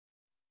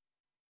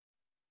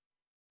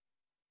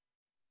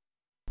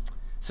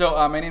So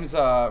my name's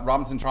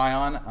Robinson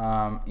Tryon,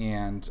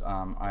 and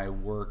I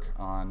work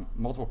on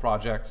multiple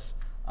projects,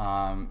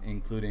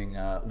 including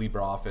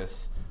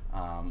LibreOffice.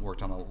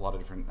 Worked on a lot of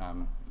different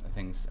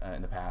things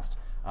in the past.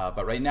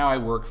 But right now I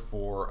work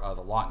for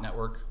the LOT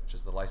network, which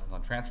is the License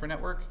on Transfer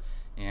network,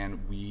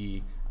 and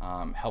we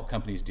help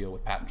companies deal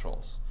with patent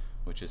trolls,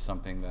 which is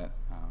something that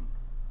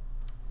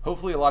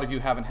hopefully a lot of you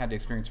haven't had to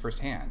experience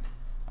firsthand.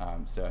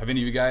 So have any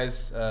of you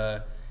guys,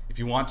 if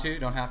you want to,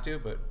 don't have to,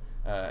 but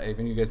have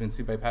any of you guys been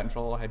sued by a patent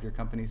troll? Have your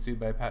company sued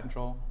by a patent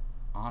troll?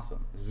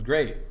 Awesome. This is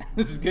great.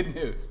 This is good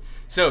news.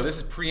 So this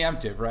is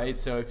preemptive, right?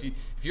 So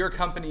if your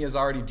company is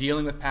already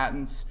dealing with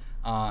patents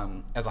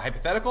as a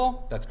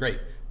hypothetical, that's great.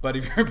 But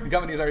if your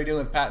company is already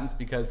dealing with patents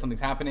because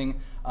something's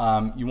happening,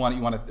 you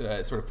want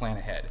to sort of plan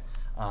ahead.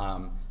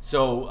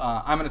 So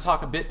I'm going to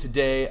talk a bit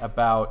today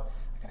about,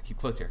 I gotta keep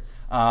close here,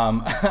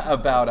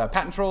 about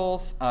patent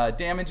trolls,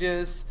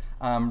 damages,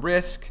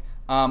 risk,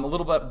 a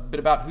little bit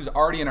about who's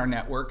already in our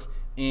network,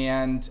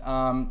 and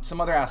some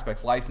other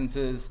aspects,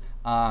 licenses,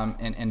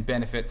 and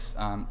benefits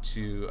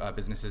to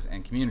businesses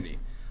and community.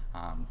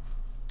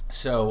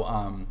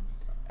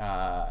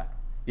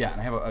 Yeah,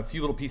 and I have a few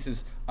little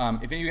pieces.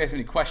 If any of you guys have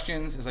any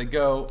questions as I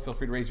go, feel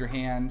free to raise your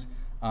hand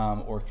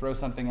or throw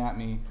something at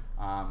me.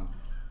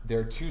 There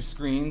are two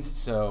screens,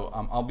 so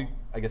I'll be,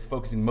 I guess,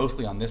 focusing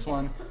mostly on this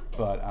one.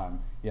 But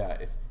yeah,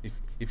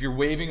 if you're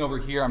waving over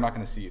here, I'm not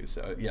going to see you.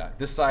 So yeah,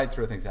 this side,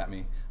 throw things at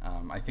me.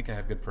 I think I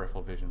have good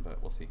peripheral vision,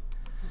 but we'll see.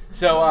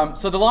 So,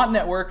 so the LOT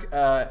network,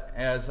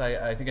 as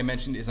I think I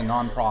mentioned, is a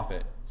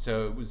nonprofit.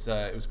 So it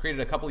was created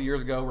a couple of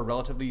years ago. We're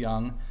relatively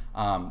young.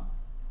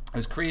 It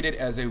was created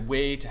as a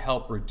way to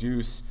help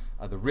reduce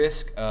the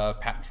risk of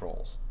patent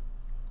trolls.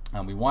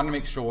 We wanted to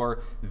make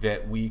sure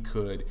that we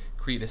could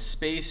create a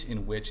space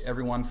in which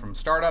everyone from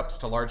startups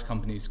to large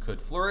companies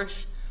could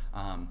flourish,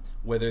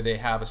 whether they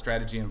have a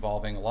strategy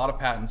involving a lot of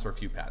patents or a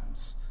few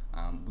patents.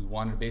 We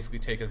wanted to basically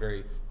take a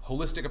very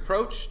holistic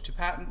approach to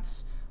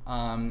patents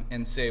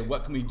and say,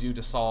 what can we do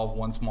to solve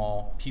one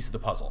small piece of the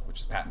puzzle, which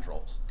is patent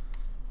trolls.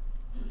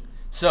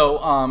 So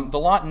the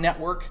LOT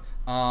network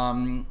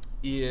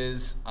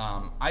is,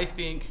 I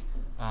think,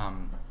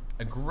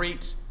 a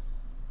great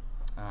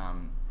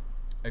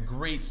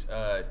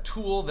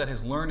tool that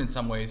has learned in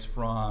some ways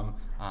from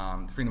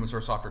the free and open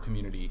source software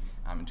community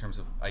in terms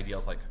of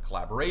ideas like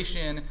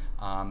collaboration,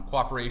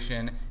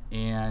 cooperation,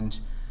 and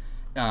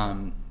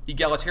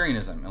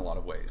egalitarianism in a lot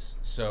of ways.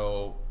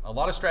 So a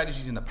lot of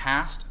strategies in the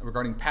past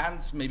regarding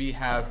patents maybe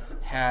have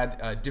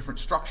had different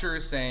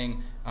structures,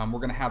 saying we're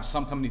going to have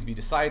some companies be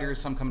deciders,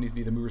 some companies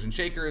be the movers and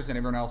shakers, and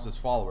everyone else is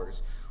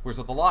followers. Whereas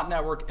with the LOT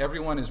network,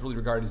 everyone is really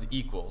regarded as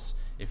equals.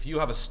 If you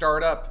have a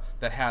startup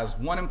that has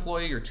one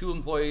employee or two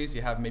employees,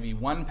 you have maybe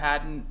one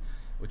patent,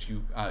 which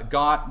you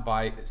got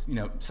by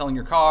selling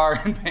your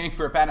car and paying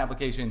for a patent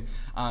application,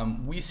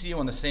 we see you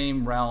in the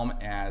same realm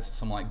as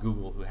someone like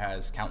Google, who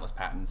has countless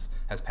patents,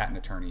 has patent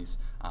attorneys.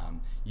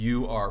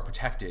 You are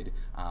protected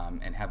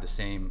and have the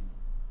same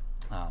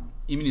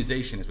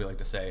immunization, as we like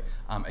to say,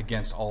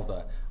 against all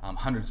the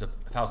hundreds of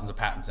thousands of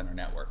patents in our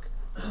network.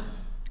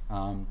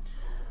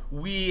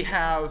 We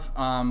have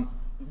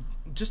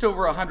just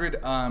over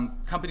 100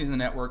 companies in the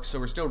network, so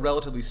we're still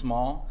relatively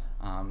small.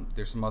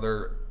 There's some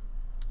other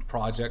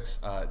projects.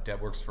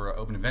 Deb works for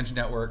Open Invention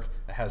Network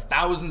that has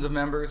thousands of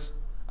members.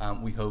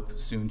 We hope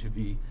soon to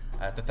be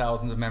at the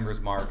thousands of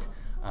members mark.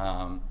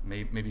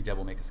 Maybe Deb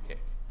will make us a cake.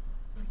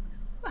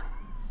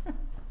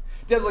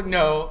 Deb's like,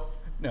 no.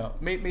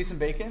 Mason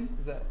bacon?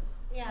 Is that?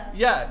 Yeah.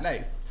 Yeah,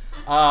 nice.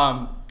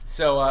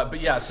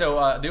 But yeah,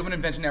 the Open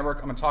Invention Network,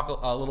 I'm going to talk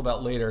a little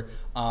about later.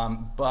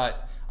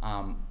 But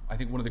I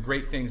think one of the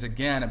great things,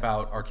 again,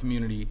 about our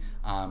community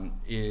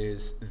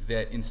is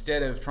that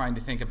instead of trying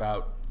to think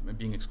about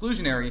being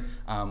exclusionary,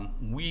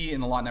 we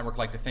in the LOT network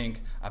like to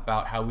think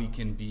about how we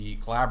can be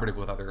collaborative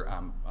with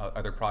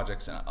other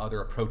projects and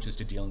other approaches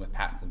to dealing with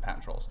patents and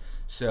patent trolls.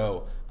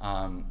 So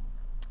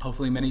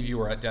hopefully many of you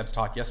were at Deb's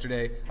talk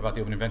yesterday about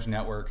the Open Invention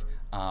Network,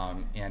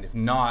 and if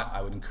not,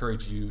 I would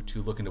encourage you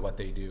to look into what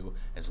they do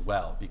as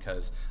well,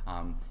 because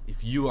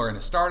if you are in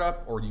a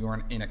startup or you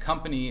are in a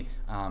company,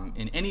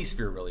 in any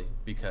sphere really,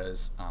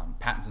 because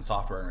patents and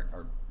software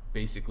are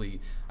basically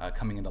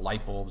coming into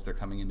light bulbs, they're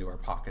coming into our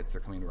pockets,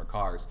 they're coming into our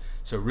cars.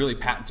 So really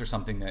patents are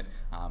something that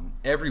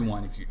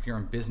everyone, if you're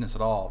in business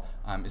at all,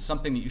 is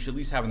something that you should at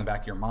least have in the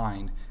back of your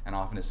mind, and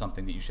often is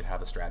something that you should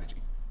have a strategy.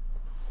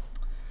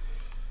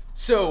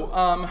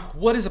 So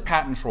what is a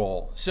patent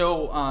troll?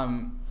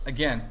 So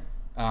again,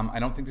 I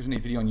don't think there's any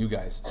video on you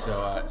guys,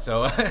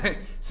 so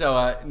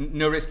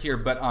no risk here,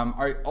 but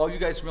are all you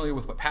guys familiar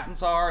with what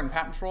patents are and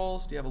patent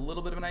trolls? Do you have a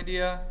little bit of an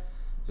idea?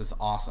 This is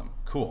awesome.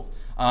 Cool.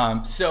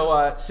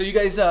 So you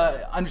guys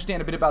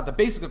understand a bit about the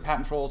basics of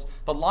patent trolls.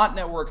 The LOT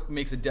network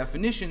makes a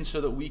definition so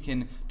that we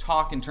can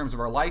talk in terms of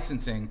our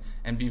licensing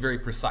and be very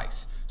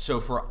precise. So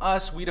for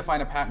us, we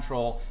define a patent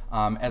troll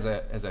as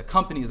a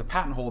company, as a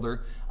patent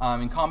holder,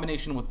 in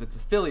combination with its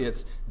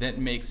affiliates that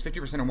makes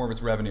 50% or more of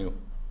its revenue,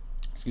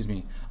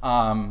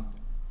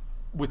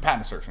 with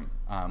patent assertion,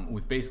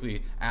 with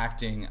basically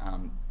acting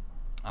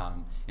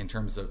in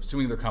terms of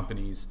suing their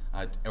companies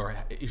or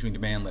issuing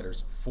demand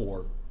letters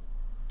for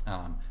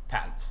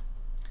patents.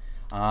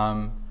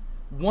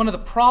 One of the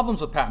problems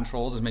with patent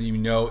trolls, as many of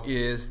you know,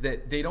 is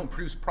that they don't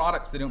produce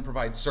products, they don't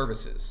provide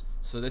services.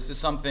 So this is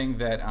something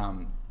that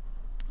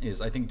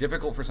is, I think,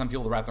 difficult for some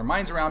people to wrap their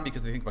minds around,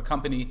 because they think of a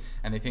company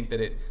and they think that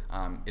it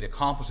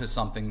accomplishes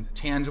something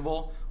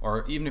tangible,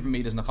 or even if it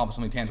maybe doesn't accomplish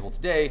something tangible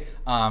today,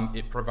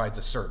 it provides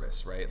a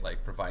service, right?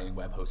 Like providing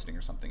web hosting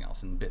or something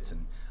else in bits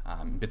and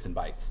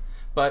bytes.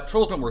 But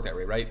trolls don't work that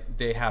way, right?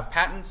 They have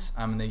patents,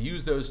 and they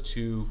use those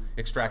to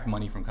extract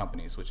money from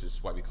companies, which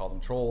is why we call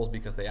them trolls,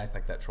 because they act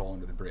like that troll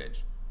under the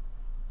bridge.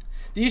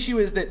 The issue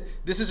is that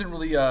this isn't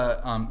really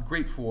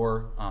great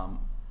for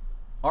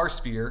our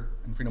sphere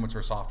in freedom open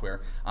source software,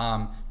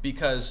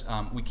 because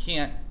we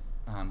can't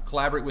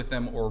collaborate with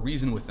them or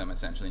reason with them,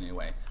 essentially, in any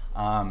way.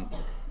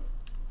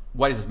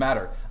 Why does this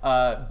matter?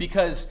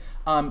 Because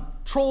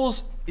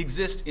trolls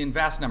exist in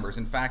vast numbers.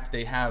 In fact,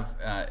 they have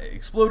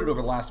exploded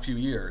over the last few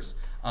years.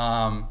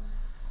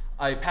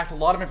 I packed a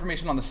lot of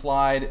information on the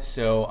slide,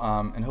 so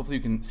and hopefully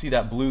you can see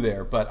that blue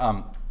there, but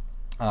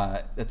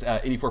that's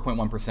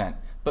 84.1%.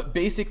 But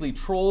basically,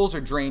 trolls are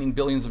draining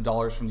billions of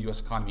dollars from the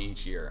US economy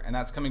each year, and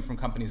that's coming from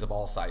companies of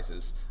all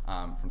sizes,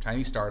 from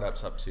tiny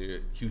startups up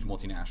to huge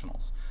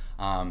multinationals.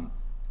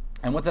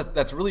 And what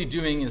that's really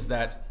doing is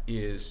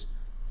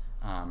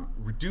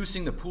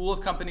reducing the pool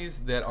of companies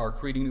that are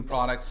creating new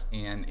products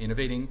and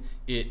innovating.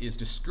 It is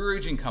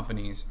discouraging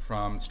companies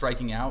from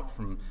striking out,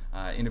 from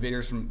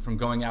innovators from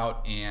going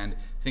out and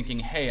thinking,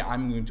 hey,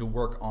 I'm going to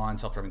work on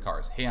self-driving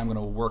cars. Hey, I'm going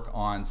to work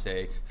on,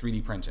 say,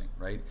 3D printing,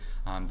 right?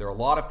 There are a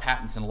lot of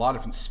patents in a lot of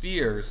different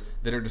spheres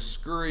that are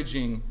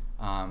discouraging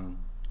a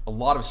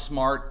lot of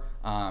smart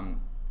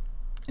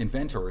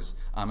inventors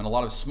and a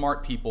lot of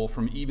smart people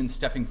from even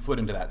stepping foot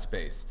into that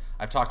space.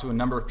 I've talked to a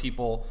number of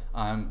people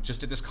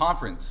just at this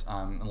conference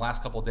in the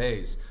last couple of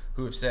days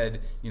who have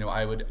said, you know,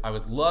 I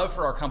would love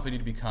for our company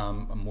to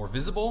become more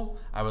visible.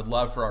 I would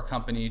love for our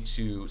company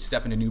to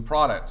step into new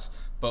products,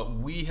 but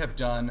we have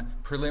done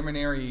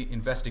preliminary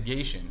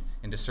investigation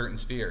into certain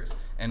spheres,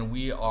 and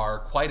we are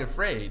quite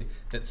afraid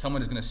that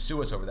someone is going to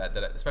sue us over that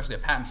especially a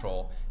patent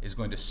troll is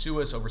going to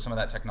sue us over some of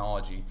that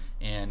technology,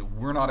 and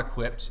we're not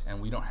equipped,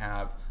 and we don't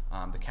have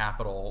the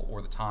capital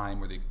or the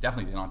time, or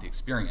definitely don't have the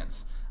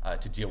experience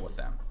to deal with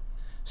them.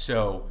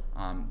 So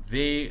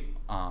a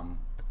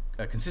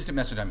consistent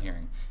message I'm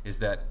hearing is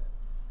that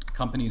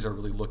companies are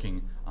really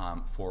looking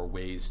for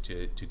ways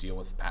to deal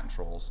with patent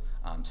trolls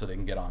so they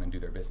can get on and do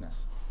their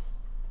business.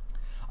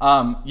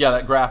 Yeah,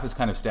 that graph is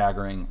kind of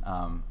staggering.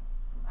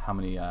 How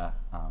many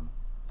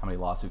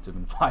lawsuits have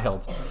been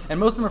filed, and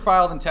most of them are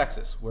filed in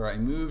Texas, where I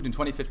moved in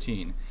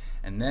 2015,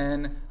 and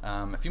then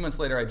a few months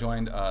later I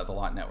joined the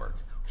Lot Network,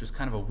 which was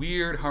kind of a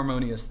weird,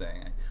 harmonious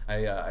thing.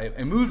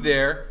 I moved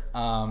there.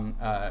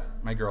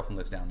 My girlfriend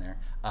lives down there,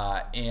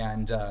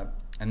 and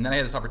then I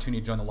had this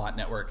opportunity to join the Lot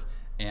Network.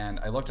 And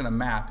I looked on a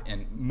map,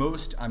 and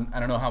I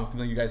don't know how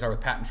familiar you guys are with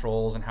patent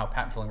trolls and how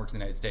patent trolling works in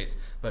the United States,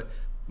 but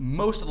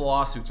most of the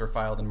lawsuits are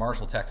filed in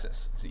Marshall,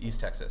 Texas,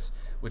 East Texas,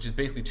 which is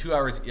basically 2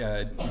 hours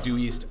due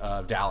east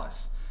of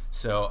Dallas.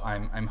 So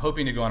I'm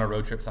hoping to go on a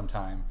road trip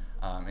sometime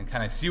and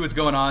kind of see what's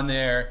going on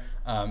there.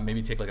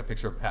 Maybe take like a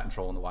picture of a patent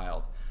troll in the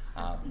wild.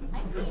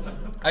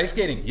 Ice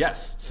skating,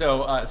 yes.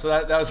 So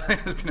that was what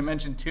I was going to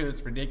mention too.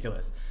 That's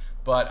ridiculous.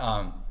 But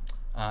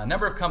a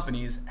number of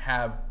companies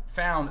have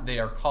found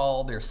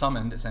they're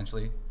summoned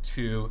essentially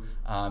to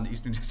the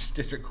Eastern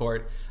District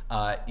Court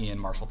in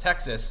Marshall,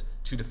 Texas,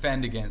 to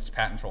defend against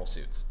patent troll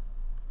suits.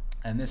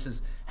 And this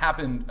has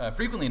happened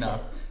frequently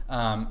enough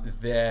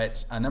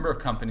that a number of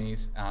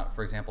companies,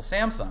 for example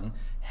Samsung,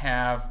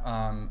 have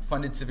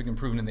funded civic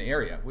improvement in the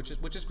area, which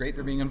is great.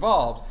 They're being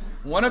involved.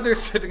 One of their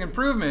civic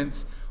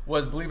improvements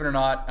was, believe it or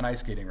not, an ice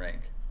skating rink.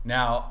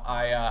 Now,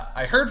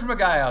 I heard from a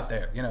guy out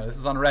there. You know, this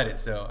is on Reddit,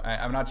 so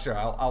I'm not sure.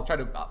 I'll try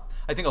to.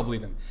 I think I'll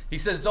believe him. He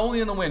says it's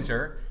only in the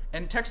winter,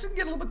 and Texas can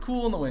get a little bit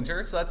cool in the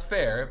winter, so that's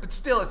fair. But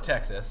still, it's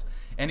Texas.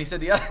 And he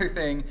said the other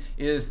thing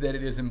is that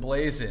it is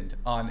emblazoned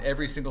on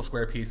every single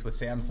square piece with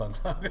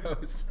Samsung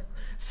logos.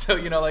 So,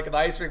 you know, like the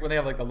ice rink when they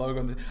have like the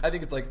logo, I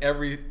think it's like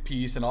every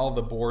piece and all of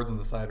the boards on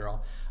the side are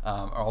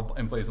all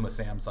emblazoned with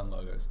Samsung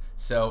logos.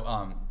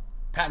 So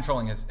patent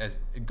trolling has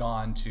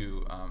gone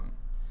to,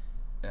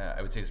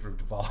 I would say, sort of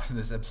devolved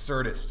into this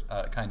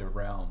absurdist kind of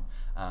realm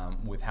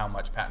with how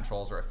much patent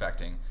trolls are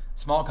affecting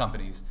small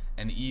companies,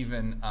 and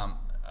even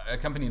a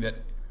company that,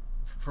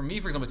 for me,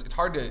 for example, it's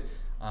hard to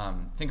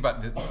think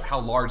about how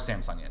large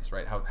Samsung is,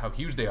 right? How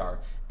huge they are,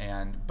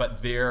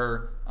 but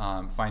they're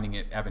finding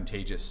it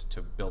advantageous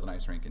to build an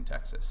ice rink in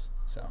Texas.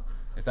 So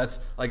if that's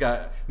like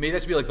maybe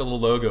that should be like the little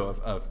logo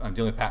of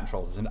dealing with patent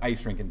trolls, is an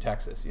ice rink in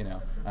Texas, you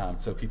know,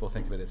 so people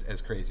think of it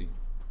as crazy.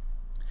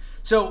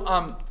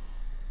 So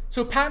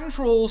so patent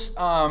trolls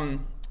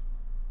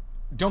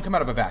don't come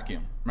out of a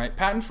vacuum, right?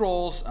 Patent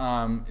trolls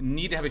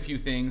need to have a few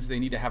things. They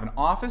need to have an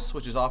office,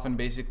 which is often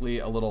basically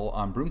a little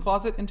broom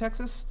closet in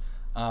Texas.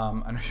 I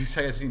don't know if you guys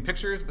have seen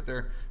pictures, but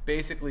they're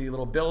basically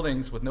little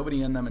buildings with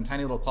nobody in them and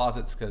tiny little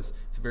closets because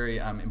it's very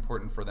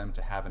important for them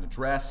to have an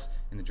address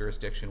in the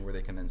jurisdiction where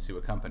they can then sue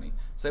a company.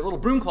 So they have a little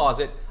broom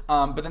closet,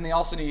 but then they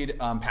also need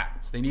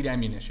patents. They need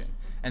ammunition.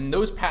 And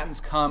those patents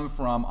come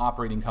from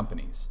operating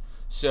companies.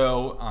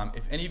 So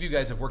if any of you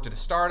guys have worked at a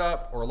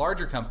startup or a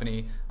larger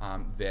company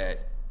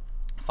that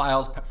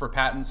files for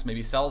patents,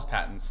 maybe sells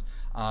patents,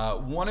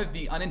 one of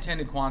the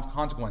unintended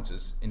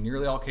consequences, in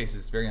nearly all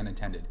cases very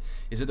unintended,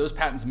 is that those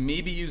patents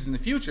may be used in the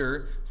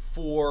future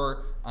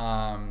for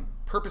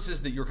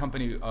purposes that your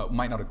company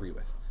might not agree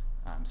with.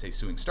 Say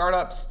suing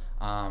startups,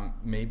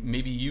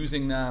 maybe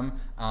using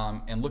them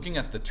and looking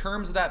at the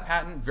terms of that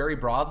patent very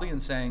broadly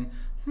and saying,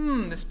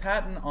 this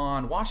patent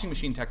on washing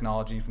machine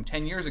technology from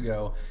 10 years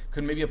ago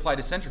could maybe apply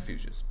to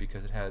centrifuges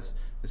because it has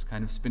this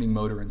kind of spinning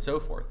motor and so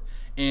forth.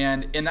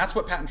 And that's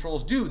what patent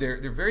trolls do.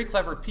 They're very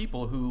clever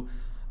people who,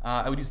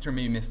 I would use the term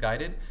maybe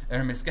misguided,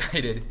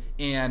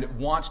 and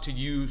want to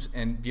use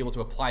and be able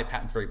to apply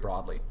patents very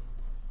broadly.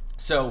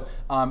 So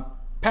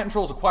patent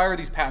trolls acquire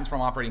these patents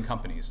from operating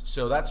companies.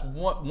 So that's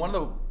one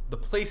of the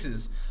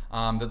places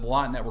that the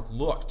Law Network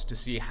looked to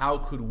see how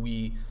could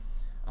we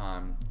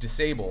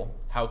disable,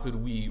 how could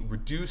we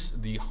reduce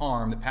the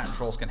harm that patent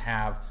trolls can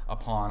have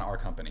upon our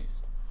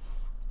companies.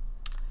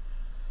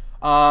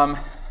 The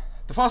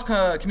FOSS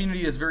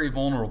community is very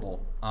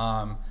vulnerable.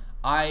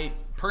 I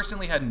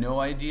personally had no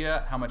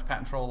idea how much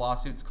patent troll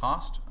lawsuits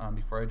cost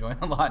before I joined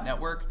the Law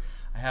Network.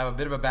 I have a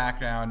bit of a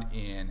background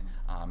in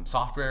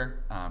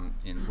software,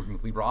 in working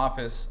with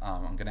LibreOffice,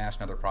 on Ganache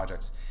and other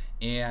projects,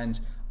 and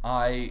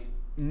I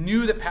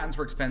knew that patents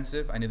were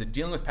expensive. I knew that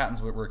dealing with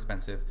patents were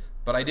expensive,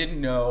 but I didn't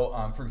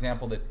know, for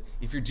example, that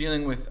if you're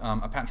dealing with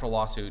a patent troll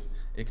lawsuit,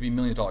 it could be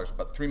millions of dollars,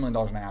 but $3 million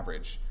on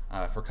average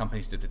for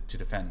companies to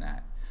defend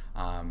that.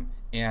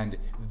 And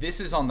this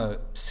is on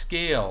the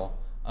scale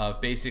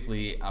of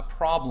basically a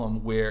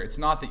problem where it's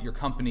not that your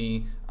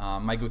company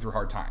might go through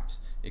hard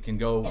times. It can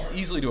go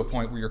easily to a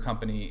point where your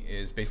company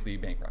is basically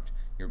bankrupt.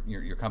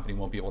 Your company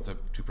won't be able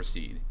to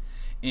proceed.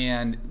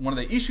 And one of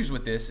the issues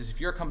with this is if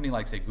you're a company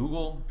like, say,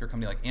 Google, if you're a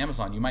company like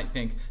Amazon, you might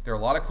think there are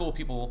a lot of cool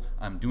people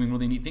doing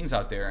really neat things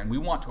out there, and we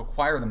want to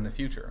acquire them in the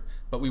future.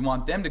 But we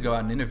want them to go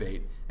out and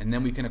innovate, and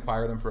then we can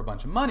acquire them for a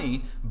bunch of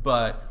money,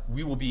 but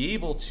we will be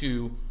able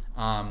to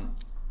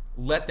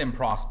let them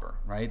prosper,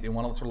 right? They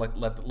want to sort of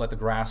let the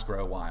grass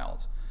grow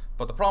wild.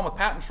 But the problem with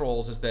patent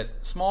trolls is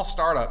that small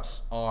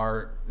startups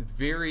are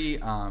very,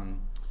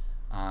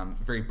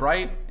 very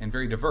bright and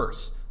very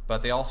diverse,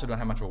 but they also don't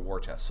have much of a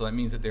war chest. So that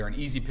means that they're an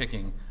easy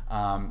picking,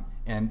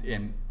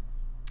 and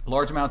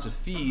large amounts of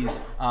fees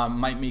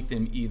might make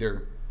them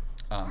either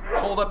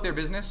hold up their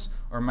business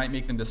or might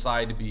make them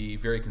decide to be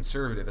very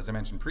conservative, as I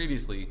mentioned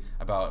previously,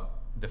 about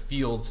the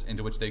fields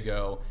into which they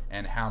go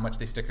and how much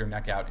they stick their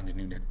neck out into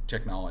new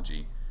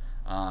technology.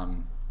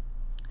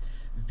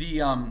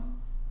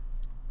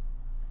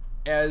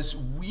 As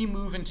we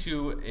move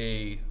into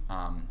a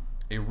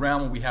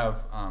realm where we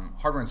have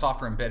hardware and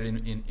software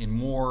embedded in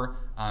more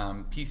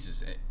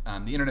pieces,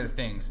 the Internet of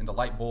Things, into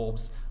light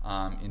bulbs,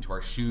 into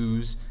our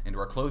shoes, into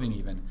our clothing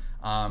even,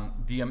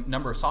 the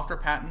number of software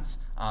patents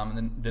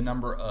and the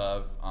number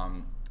of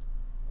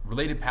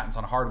related patents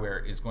on hardware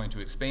is going to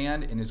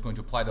expand and is going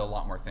to apply to a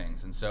lot more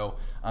things. And so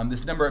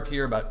this number up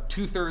here, about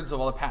 2/3 of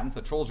all the patents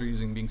that trolls are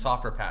using being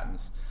software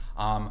patents,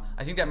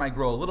 I think that might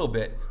grow a little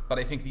bit, but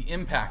I think the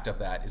impact of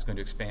that is going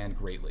to expand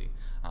greatly.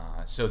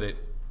 So that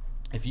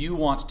if you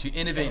want to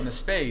innovate in the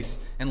space,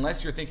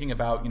 unless you're thinking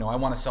about, I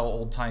want to sell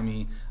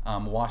old-timey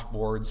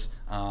washboards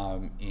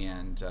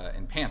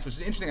and pants, which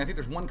is interesting. I think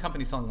there's one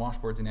company selling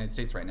washboards in the United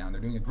States right now, and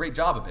they're doing a great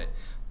job of it.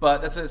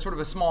 But that's sort of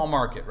a small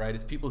market, right?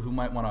 It's people who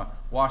might want to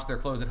wash their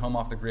clothes at home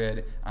off the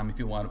grid, if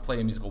people want to play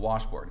a musical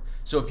washboard.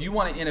 So if you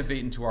want to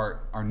innovate into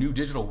our new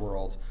digital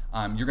world,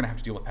 you're going to have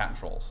to deal with patent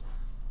trolls.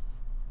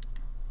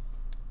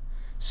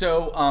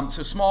 So,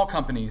 so small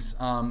companies,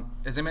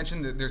 as I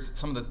mentioned, there's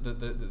some of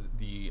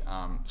the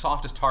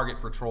softest target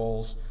for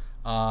trolls.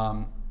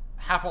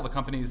 Half all the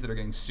companies that are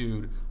getting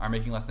sued are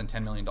making less than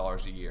 $10 million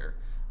a year.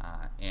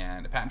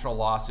 And a patent troll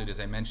lawsuit, as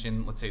I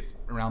mentioned, let's say it's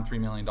around $3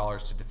 million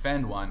to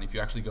defend one if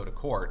you actually go to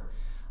court.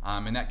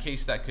 In that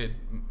case, that could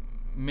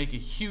make a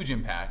huge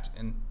impact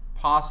and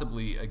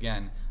possibly,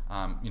 again,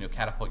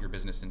 catapult your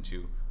business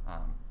into a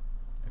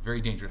very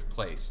dangerous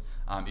place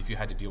if you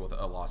had to deal with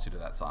a lawsuit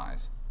of that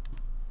size.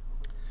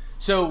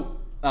 So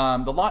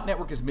the Law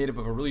Network is made up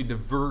of a really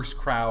diverse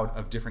crowd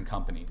of different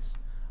companies.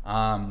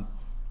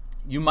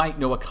 You might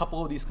know a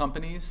couple of these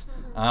companies,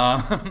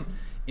 and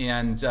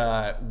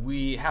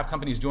we have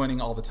companies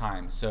joining all the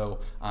time. So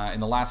in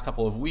the last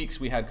couple of weeks,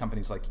 we had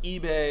companies like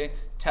eBay,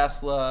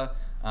 Tesla,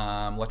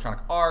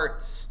 Electronic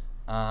Arts,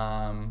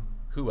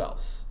 who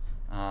else?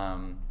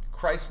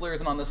 Chrysler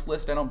isn't on this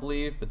list, I don't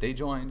believe, but they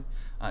joined.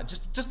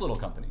 Just little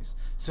companies.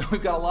 So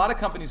we've got a lot of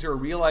companies who are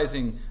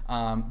realizing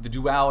the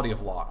duality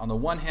of law. On the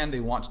one hand, they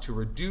want to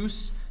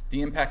reduce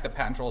the impact that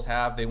patent trolls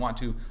have. They want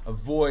to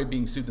avoid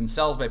being sued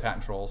themselves by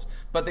patent trolls.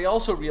 But they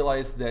also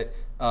realize that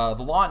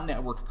the Law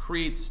Network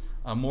creates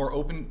a more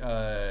open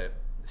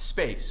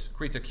space,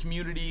 creates a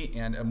community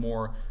and a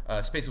more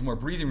space with more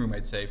breathing room,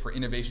 I'd say, for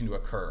innovation to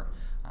occur.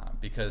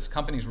 Because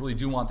companies really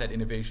do want that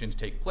innovation to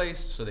take place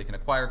so they can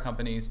acquire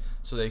companies,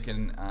 so they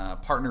can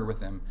partner with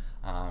them,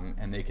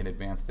 and they can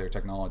advance their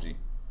technology.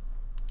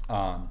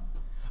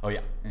 Oh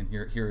yeah, and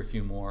here are a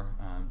few more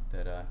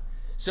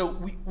so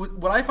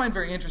what I find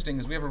very interesting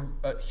is we have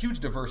a huge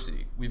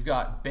diversity. We've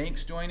got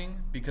banks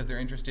joining because they're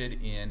interested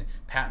in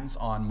patents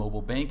on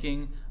mobile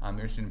banking. They're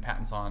interested in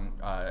patents on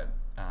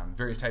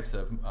various types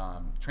of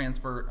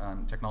transfer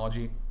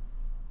technology.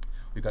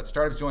 We've got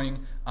startups joining.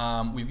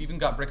 We've even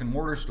got brick and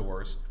mortar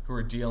stores who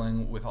are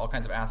dealing with all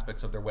kinds of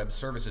aspects of their web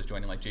services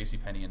joining, like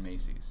JCPenney and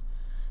Macy's.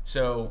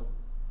 So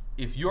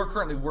if you're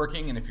currently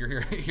working, and if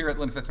you're here at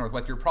LinuxFest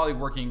Northwest, you're probably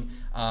working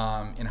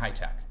in high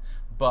tech.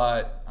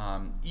 But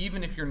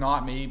even if you're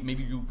not,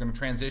 maybe you're going to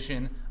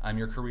transition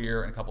your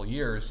career in a couple of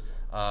years,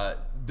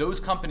 those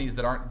companies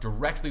that aren't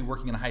directly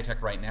working in high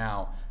tech right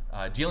now,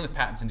 dealing with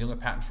patents and dealing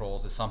with patent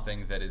trolls is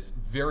something that is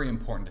very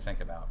important to think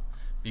about.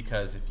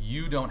 Because if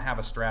you don't have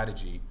a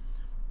strategy,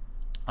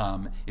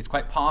 it's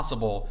quite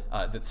possible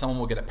that someone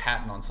will get a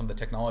patent on some of the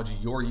technology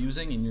you're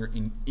using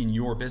in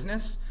your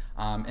business,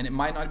 and it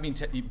might not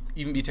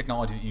even be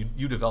technology that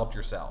you developed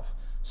yourself.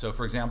 So,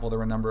 for example, there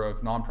were a number of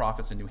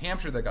nonprofits in New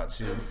Hampshire that got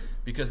sued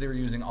because they were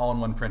using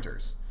all-in-one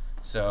printers.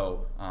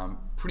 So,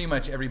 pretty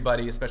much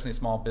everybody, especially a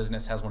small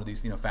business, has one of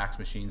these, fax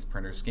machines,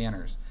 printers,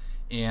 scanners,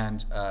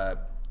 and a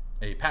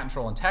patent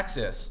troll in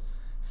Texas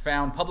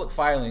found public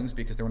filings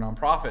because there were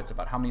nonprofits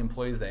about how many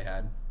employees they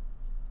had,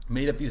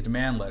 made up these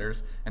demand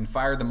letters and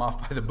fired them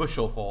off by the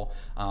bushel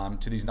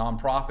to these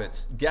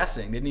nonprofits,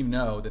 guessing, they didn't even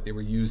know that they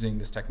were using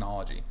this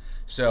technology.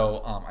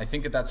 So I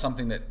think that that's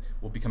something that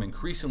will become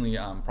increasingly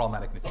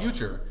problematic in the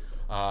future,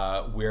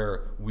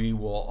 where we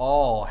will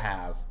all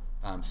have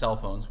cell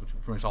phones, which we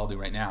pretty much all do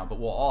right now, but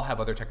we'll all have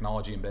other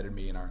technology embedded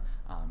maybe in our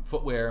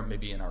footwear,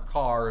 maybe in our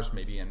cars,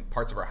 maybe in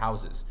parts of our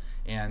houses.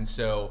 And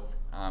so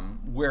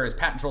whereas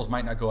patent trolls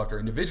might not go after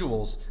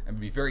individuals, it would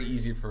be very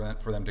easy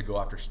for them to go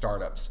after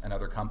startups and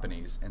other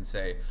companies and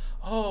say,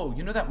 oh,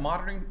 you know that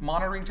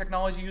monitoring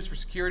technology you use for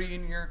security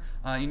in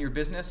your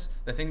business,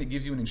 the thing that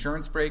gives you an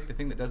insurance break, the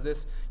thing that does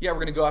this? Yeah, we're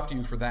going to go after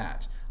you for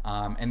that.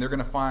 And they're going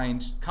to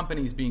find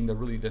companies being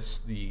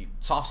the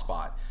soft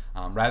spot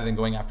rather than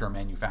going after a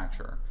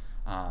manufacturer.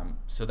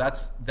 So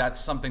that's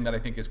something that I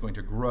think is going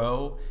to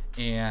grow,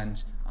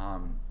 and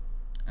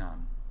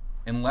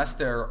unless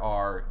there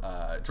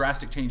are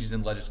drastic changes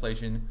in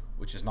legislation,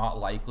 which is not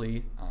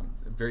likely,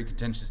 it's a very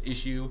contentious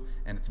issue,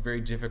 and it's very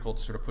difficult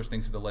to sort of push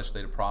things through the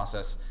legislative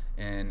process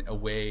in a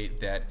way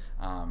that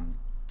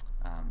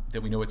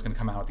that we know it's going to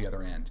come out at the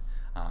other end.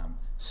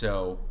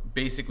 So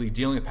basically,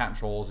 dealing with patent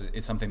trolls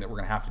is something that we're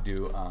going to have to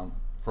do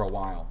for a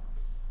while.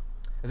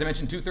 As I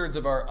mentioned, 2/3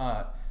 of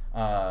our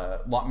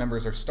lot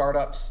members are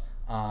startups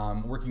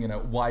working in a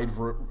wide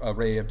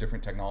array of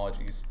different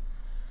technologies.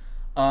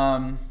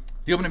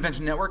 The Open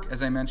Invention Network,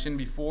 as I mentioned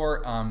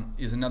before,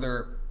 is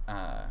another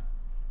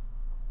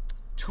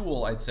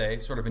tool, I'd say,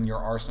 sort of in your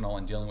arsenal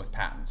in dealing with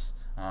patents.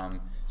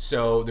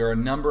 So there are a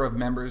number of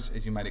members,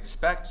 as you might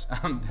expect,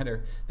 that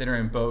are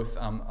in both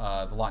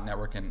the Lot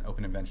Network and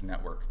Open Invention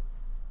Network.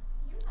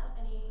 Do you have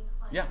any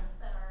clients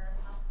that are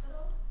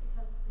hospitals?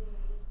 Because the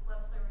web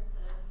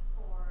services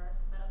for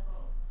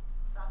medical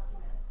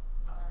documents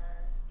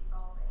are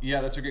evolving.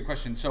 Yeah, that's a great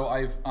question. So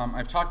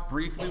I've talked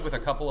briefly with a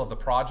couple of the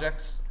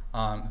projects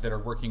that are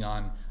working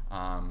on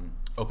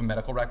open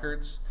medical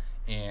records,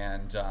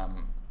 and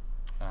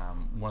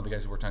one of the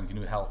guys who worked on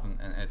GNU Health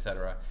and et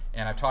cetera.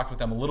 And I've talked with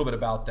them a little bit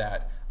about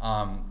that.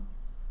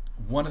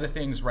 One of the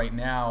things right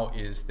now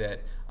is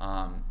that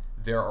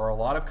there are a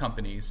lot of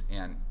companies,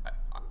 and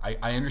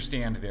I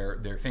understand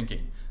their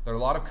thinking. There are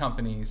a lot of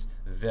companies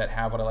that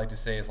have what I like to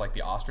say is like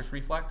the ostrich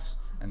reflex,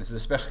 and this is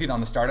especially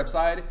on the startup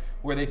side,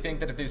 where they think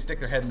that if they just stick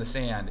their head in the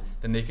sand,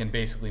 then they can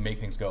basically make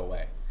things go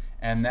away.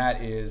 And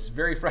that is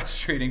very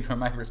frustrating from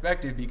my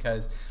perspective,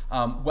 because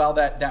while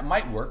that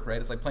might work, right?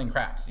 It's like playing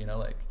craps,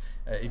 like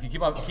if you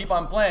keep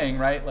on playing,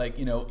 right? Like,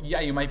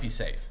 yeah, you might be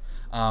safe.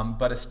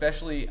 But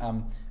especially, I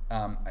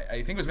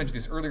think it was mentioned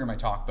this earlier in my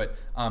talk, but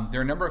there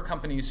are a number of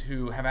companies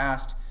who have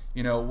asked,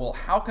 well,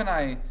 how can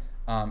I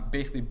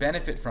basically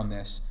benefit from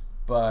this,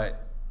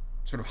 but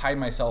sort of hide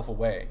myself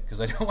away,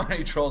 because I don't want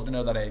any trolls to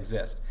know that I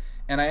exist.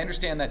 And I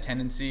understand that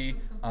tendency.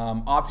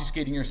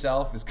 Obfuscating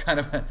yourself is kind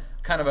of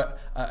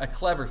a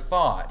clever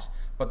thought,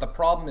 but the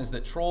problem is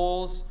that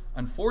trolls,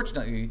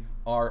 unfortunately,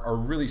 are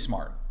really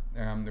smart.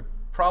 They're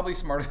probably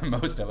smarter than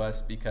most of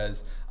us,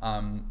 because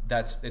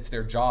it's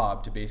their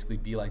job to basically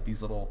be like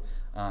these little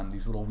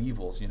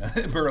weevils,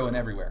 that burrow in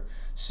everywhere.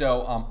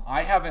 So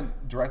I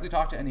haven't directly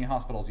talked to any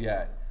hospitals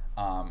yet.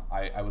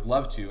 I would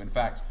love to. In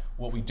fact,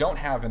 what we don't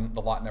have in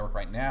the Lot Network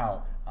right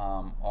now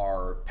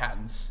are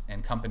patents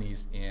and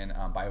companies in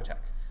biotech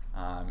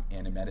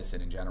and in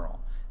medicine in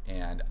general.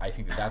 And I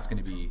think that's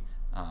going to be,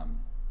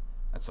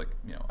 that's like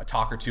a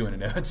talk or two in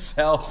and of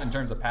itself in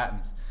terms of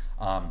patents.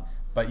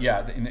 But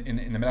yeah,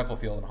 in the medical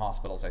field and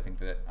hospitals, I think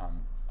that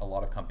a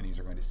lot of companies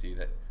are going to see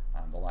that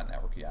the Lot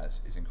Network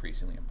is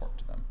increasingly important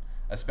to them.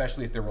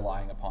 especially if they're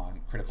relying upon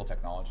critical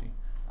technology,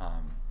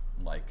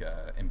 like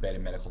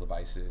embedded medical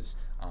devices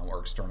or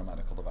external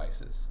medical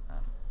devices.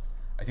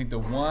 I think the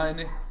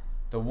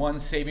one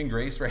saving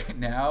grace right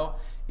now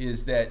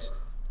is that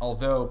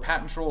although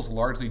patent trolls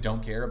largely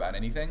don't care about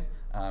anything,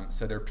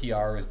 so their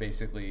PR is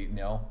basically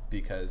nil,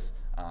 because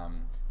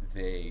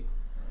the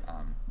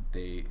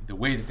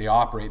way that they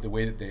operate, the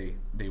way that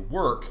they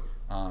work,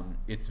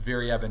 it's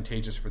very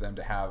advantageous for them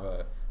to have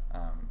a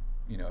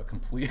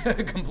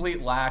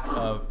complete lack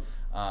of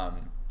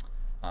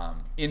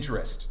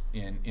interest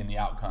in the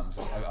outcomes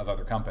of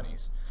other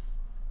companies.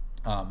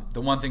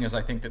 The one thing is,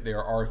 I think that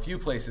there are a few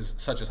places,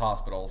 such as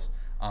hospitals,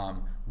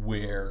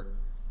 where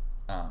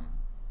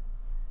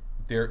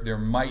there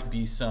might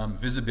be some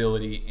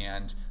visibility,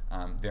 and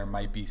there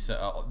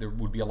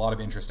would be a lot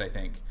of interest, I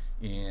think,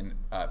 in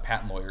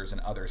patent lawyers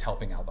and others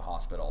helping out the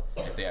hospital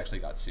if they actually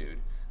got sued.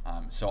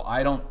 So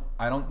I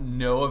don't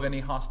know of any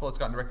hospital that's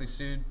gotten directly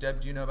sued. Deb,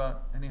 do you know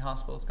about any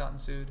hospital that's gotten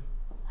sued?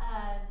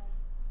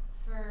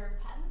 For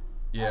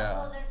patents? Yeah.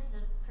 Well, there's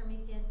the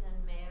Prometheus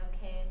and Mayo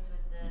case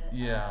with the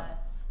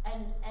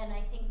and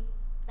I think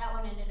that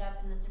one ended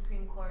up in the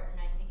Supreme Court,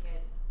 and I think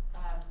it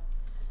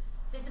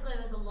basically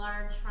it was a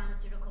large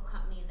pharmaceutical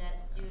company that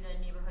sued a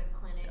neighborhood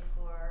clinic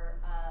for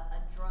a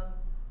drug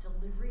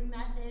delivery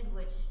method,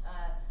 which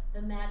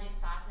the magic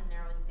sauce in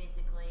there was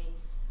basically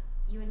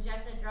you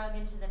inject the drug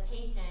into the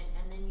patient,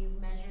 and then you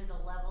measure the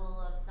level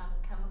of some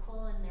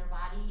chemical in their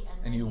body,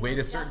 and then you wait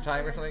a certain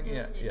time or something.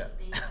 Yeah.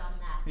 Based on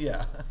that.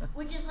 Yeah.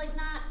 Which is like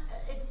not.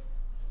 It's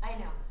I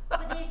know,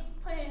 but they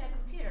put it in a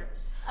computer.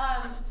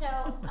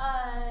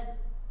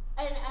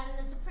 And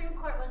the Supreme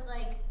Court was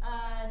like,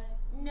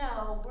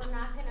 no, we're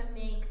not going to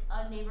make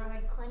a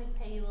neighborhood clinic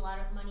pay you a lot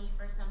of money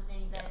for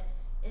something that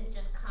is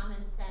just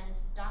common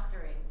sense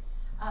doctoring.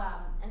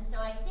 And so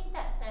I think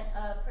that sent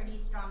a pretty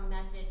strong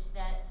message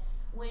that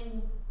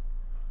when,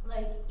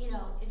 like,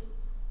 if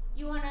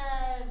you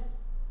wanna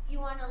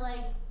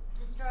like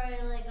destroy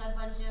like a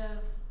bunch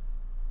of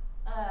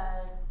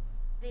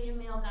beta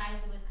male guys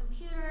with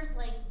computers,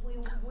 like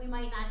we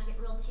might not get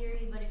real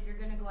teary, but if you're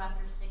gonna go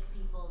after sick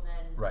people,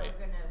 then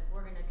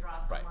we're gonna draw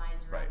some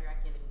lines around your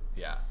activities.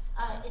 Yeah.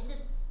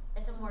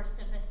 It's a more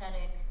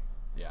sympathetic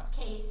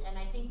case, and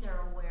I think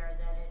they're aware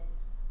that it,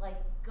 like,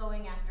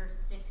 going after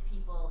sick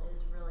people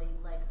is really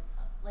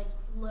like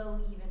low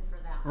even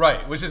for them.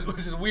 Right, which is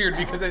weird,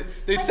 because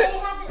they said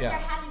there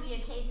had to be a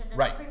case at the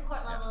Supreme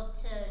Court level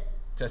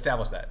to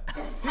establish that.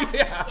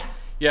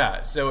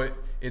 Yeah. So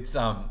it's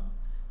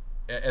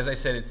as I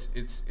said,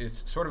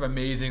 it's sort of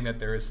amazing that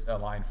there is a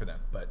line for them,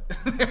 but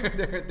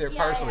there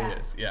partially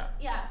is. Yeah.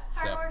 Yeah.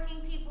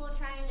 Hardworking people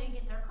trying to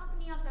get their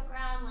company off the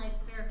ground, like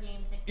fair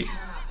game, sick people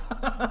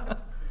not.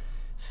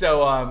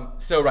 So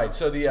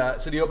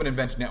the Open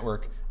Invention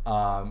Network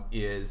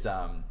is,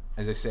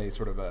 as I say,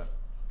 sort of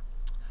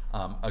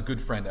a good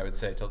friend, I would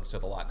say, to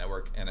the LOT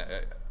network, and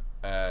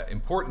an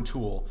important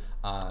tool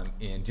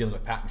in dealing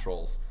with patent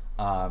trolls.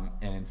 And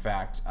in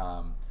fact,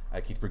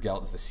 Keith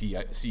Brigelt is the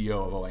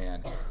CEO of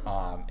OAN,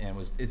 and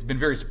it's been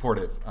very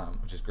supportive,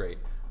 which is great,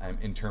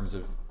 in terms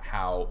of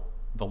how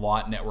the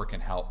LOT network can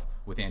help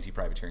with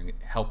anti-privateering,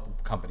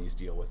 help companies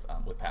deal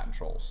with patent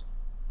trolls.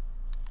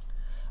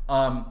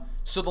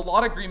 So the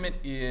LOT agreement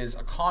is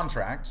a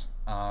contract,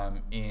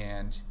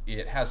 and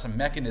it has some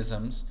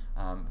mechanisms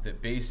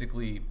that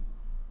basically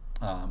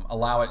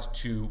allow it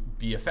to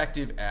be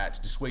effective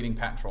at dissuading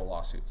patent troll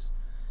lawsuits.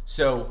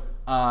 So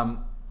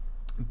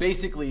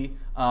basically,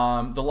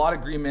 the LOT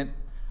agreement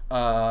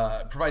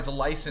provides a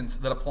license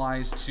that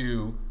applies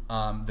to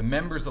the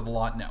members of the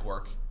LOT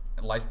network.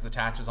 A license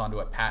attaches onto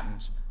a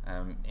patent,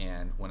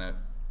 and when a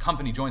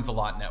company joins the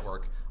LOT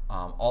network,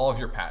 all of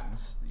your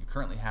patents that you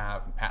currently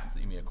have and patents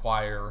that you may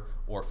acquire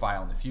or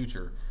file in the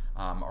future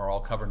are all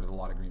covered under the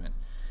LOT agreement.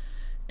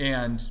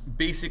 And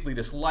basically,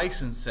 this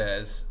license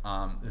says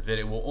that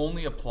it will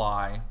only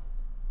apply,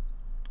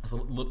 it's a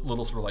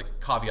little sort of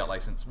like caveat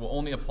license, will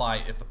only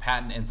apply if the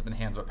patent ends up in the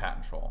hands of a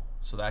patent troll.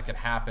 So that could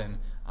happen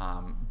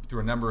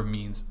through a number of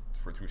means,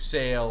 through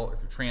sale or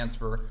through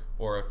transfer,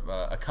 or if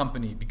a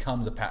company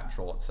becomes a patent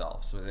troll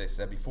itself. So as I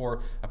said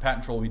before, a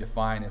patent troll we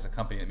define as a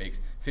company that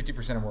makes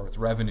 50% or more of its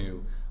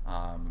revenue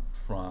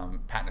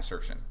from patent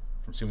assertion,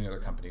 from suing other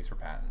companies for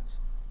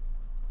patents.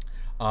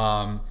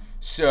 The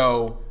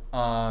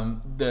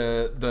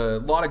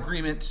LOT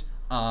agreement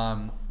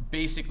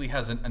basically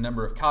has a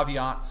number of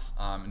caveats,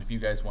 and if you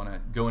guys want to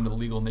go into the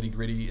legal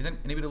nitty-gritty, isn't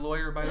anybody a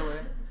lawyer, by the way?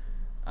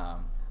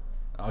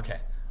 Okay.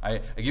 I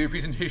gave a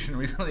presentation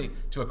recently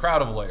to a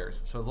crowd of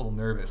lawyers, so I was a little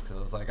nervous because I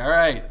was like, all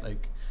right,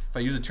 like if I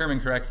use a term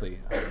incorrectly,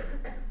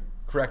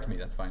 correct me,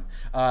 that's fine.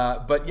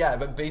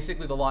 But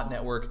basically the LOT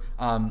network,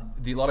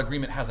 the LOT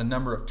agreement has a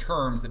number of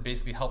terms that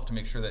basically help to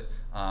make sure that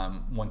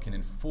one can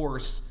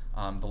enforce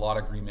the LOT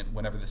agreement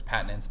whenever this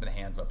patent ends up in the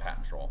hands of a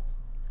patent troll.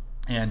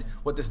 And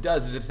what this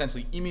does is it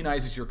essentially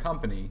immunizes your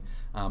company,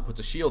 puts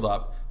a shield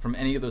up from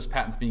any of those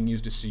patents being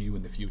used to sue you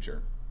in the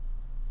future.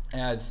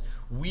 as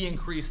we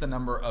increase the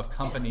number of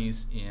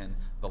companies in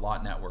the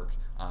lot network,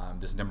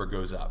 this number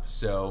goes up.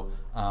 So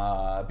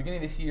beginning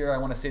of this year, I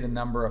want to say the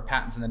number of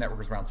patents in the network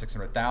was around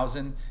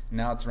 600,000.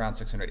 Now it's around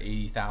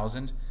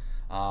 680,000.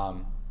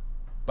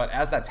 But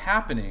as that's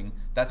happening,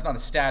 that's not a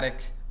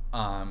static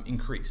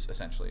increase,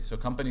 essentially. So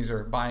companies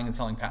are buying and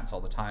selling patents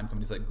all the time.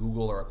 Companies like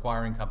Google are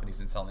acquiring companies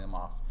and selling them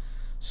off.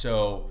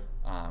 So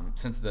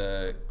since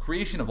the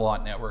creation of the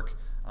lot network,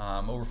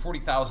 over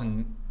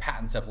 40,000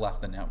 patents have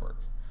left the network.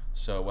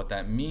 So what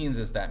that means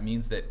is that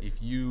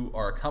if you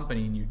are a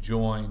company and you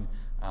join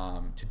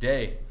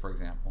today, for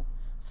example,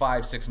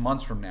 5-6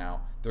 months from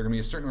now, there are going to be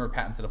a certain number of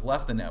patents that have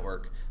left the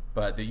network,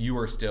 but that you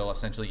are still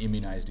essentially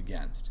immunized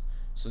against.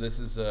 So this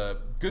is a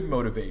good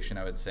motivation,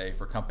 I would say,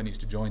 for companies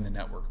to join the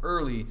network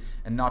early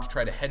and not to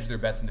try to hedge their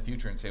bets in the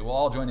future and say, well,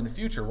 I'll join in the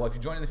future. Well, if you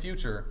join in the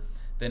future,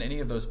 then any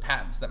of those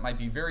patents that might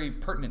be very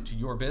pertinent to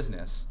your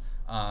business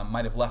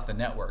might have left the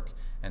network,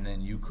 and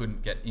then you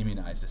couldn't get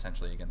immunized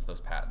essentially against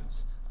those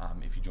patents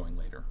if you join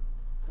later.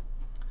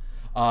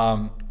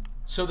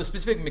 So the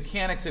specific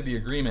mechanics of the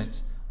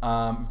agreement,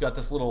 we've got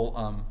this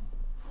little,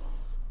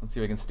 let's see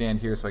if I can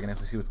stand here so I can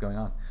actually see what's going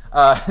on.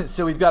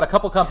 So we've got a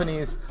couple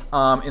companies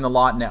in the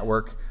lot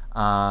network,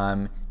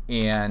 and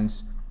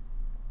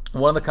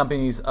one of the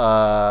companies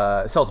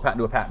sells a patent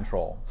to a patent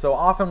troll. So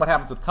often what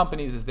happens with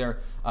companies is they're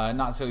not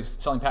necessarily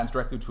selling patents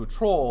directly to a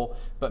troll,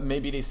 but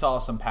maybe they sell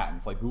some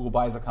patents. Like Google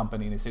buys a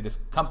company and they say this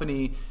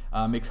company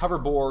makes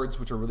hoverboards,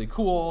 which are really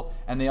cool,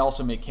 and they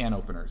also make can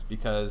openers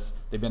because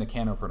they've been a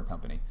can opener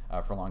company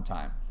for a long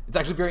time. It's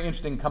actually very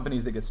interesting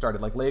companies that get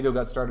started. Like Lego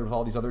got started with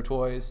all these other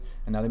toys,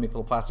 and now they make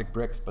little plastic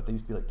bricks, but they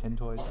used to be like tin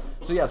toys.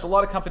 So yeah, so a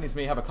lot of companies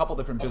may have a couple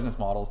different business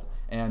models,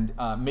 and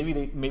maybe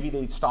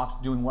they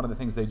stopped doing one of the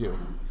things they do.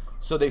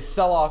 So they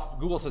sell off.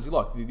 Google says,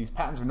 look, these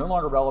patents are no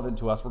longer relevant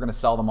to us. We're going to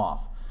sell them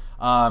off.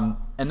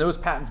 And those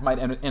patents might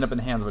end up in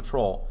the hands of a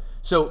troll.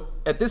 So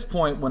at this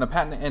point, when a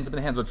patent ends up in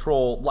the hands of a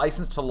troll,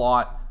 license to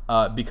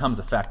lot becomes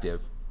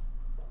effective.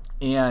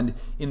 And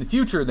in the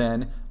future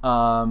then,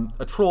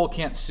 a troll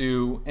can't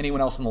sue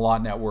anyone else in the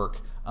lot network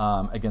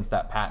against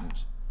that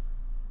patent.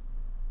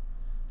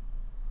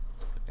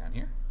 Click down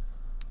here.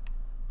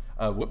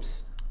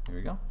 Whoops. Here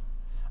we go.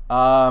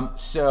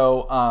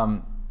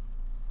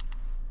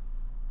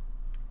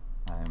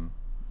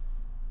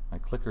 My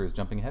clicker is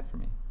jumping ahead for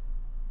me.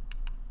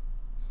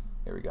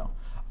 There we go.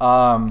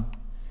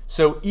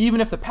 So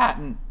even if the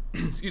patent,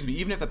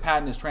 even if the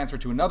patent is transferred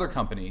to another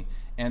company,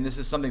 and this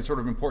is something sort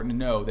of important to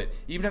know, that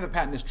even if the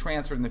patent is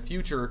transferred in the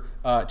future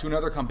to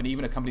another company,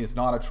 even a company that's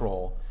not a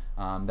troll,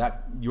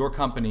 that your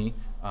company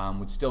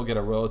would still get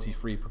a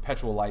royalty-free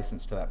perpetual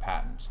license to that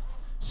patent.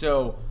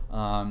 So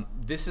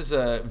this is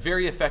a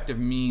very effective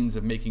means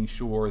of making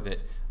sure that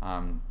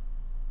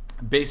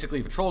basically,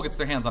 if a troll gets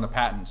their hands on a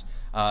patent,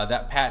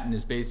 that patent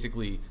is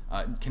basically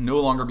can no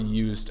longer be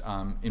used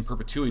in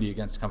perpetuity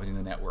against companies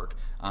in the network.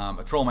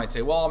 A troll might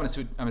say, "Well, I'm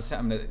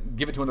going to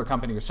give it to another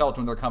company or sell it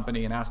to another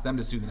company and ask them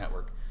to sue the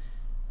network."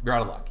 You're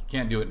out of luck. You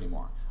can't do it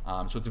anymore.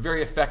 So it's a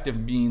very effective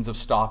means of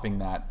stopping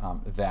that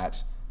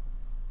that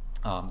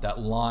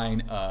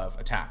line of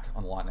attack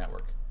on the lot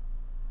network.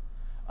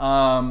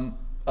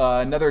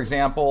 Another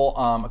example: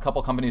 a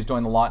couple companies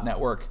join the lot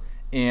network,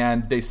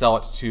 and they sell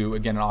it to,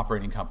 again, an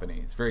operating company.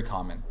 It's very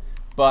common.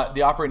 But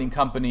the operating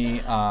company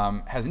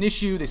has an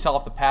issue. They sell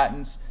off the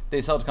patents.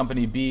 They sell it to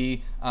company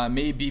B.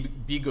 Maybe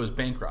B goes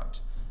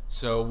bankrupt.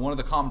 So one of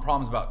the common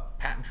problems about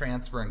patent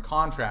transfer and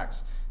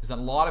contracts is that in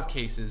a lot of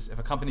cases, if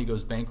a company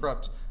goes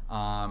bankrupt,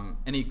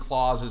 any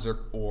clauses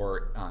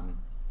or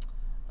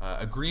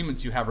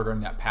agreements you have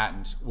regarding that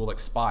patent will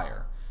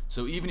expire.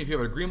 So even if you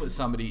have an agreement with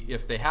somebody,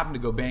 if they happen to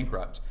go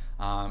bankrupt,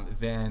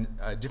 then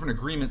different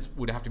agreements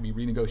would have to be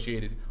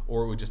renegotiated,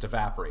 or it would just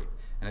evaporate.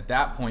 And at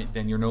that point,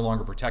 then you're no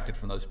longer protected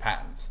from those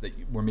patents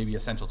that were maybe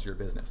essential to your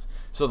business.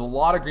 So the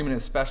lot agreement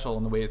is special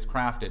in the way it's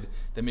crafted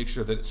that makes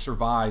sure that it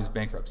survives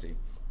bankruptcy.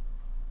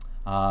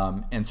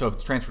 And so if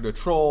it's transferred to a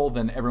troll,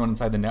 then everyone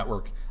inside the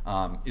network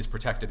is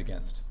protected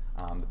against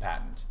the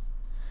patent.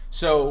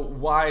 So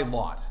why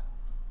lot?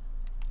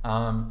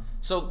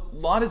 So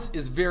lot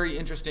is very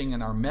interesting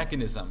in our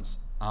mechanisms.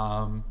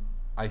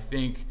 I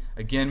think,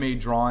 again, maybe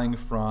drawing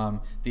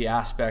from the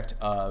aspect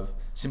of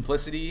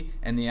simplicity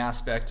and the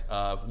aspect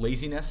of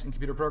laziness in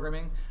computer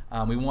programming.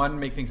 We want to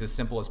make things as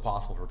simple as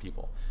possible for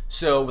people.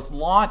 So with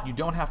lot, you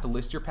don't have to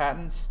list your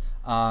patents.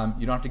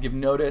 You don't have to give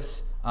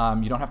notice.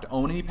 You don't have to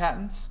own any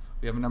patents.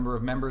 We have a number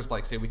of members,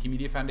 like, say,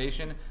 Wikimedia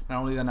Foundation. Not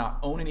only do they not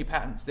own any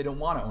patents, they don't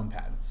want to own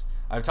patents.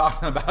 I've talked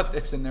to them about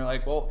this, and they're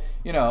like, well,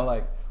 you know,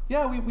 like,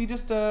 yeah, we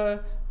just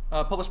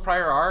publish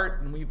prior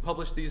art, and we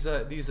publish these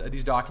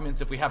documents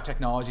if we have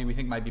technology we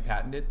think might be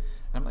patented.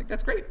 And I'm like,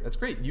 that's great, that's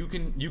great. You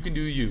can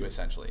do you,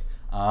 essentially.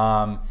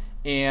 Behind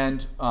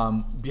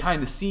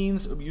the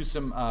scenes, we use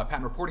some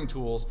patent reporting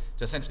tools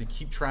to essentially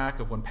keep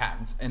track of when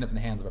patents end up in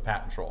the hands of a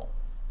patent troll.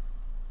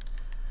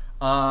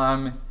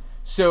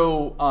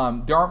 So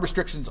there aren't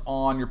restrictions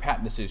on your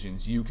patent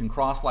decisions. You can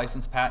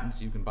cross-license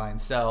patents. You can buy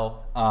and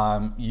sell.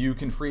 You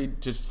can free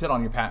to sit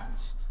on your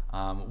patents.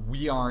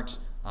 We aren't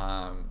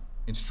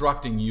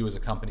instructing you as a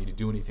company to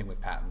do anything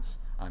with patents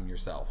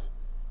yourself.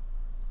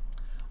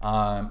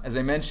 As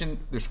I mentioned,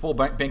 there's full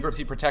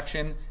bankruptcy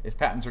protection if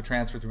patents are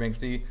transferred through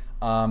bankruptcy.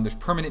 There's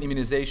permanent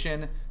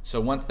immunization.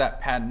 So once that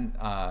patent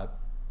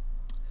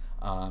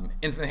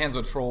ends in the hands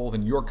of a troll,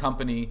 then your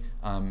company,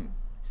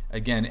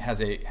 again,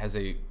 has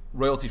a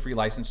royalty-free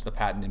license to the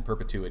patent in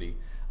perpetuity.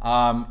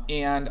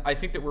 And I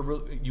think that we're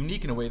really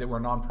unique in a way that we're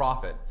a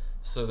nonprofit.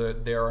 So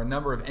there are a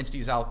number of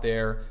entities out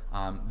there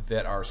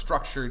that are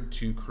structured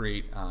to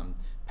create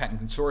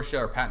patent consortia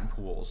or patent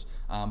pools.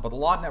 But the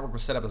Law Network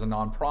was set up as a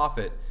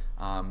nonprofit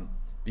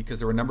because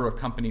there were a number of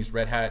companies,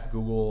 Red Hat,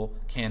 Google,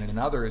 Canon, and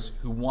others,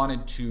 who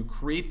wanted to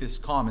create this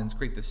commons,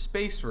 create this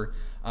space for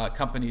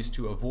companies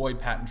to avoid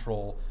patent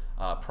troll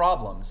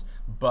problems.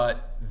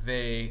 But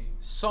they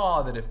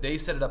saw that if they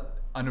set it up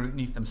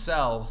underneath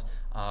themselves,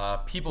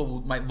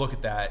 people might look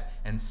at that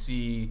and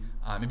see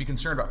and be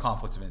concerned about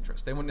conflicts of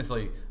interest. They wouldn't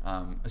necessarily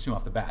assume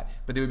off the bat,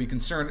 but they would be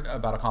concerned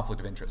about a conflict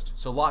of interest.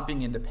 So Lot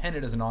being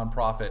independent as a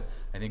nonprofit,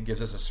 I think,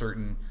 gives us a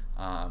certain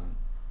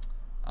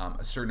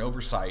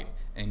oversight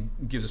and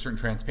gives a certain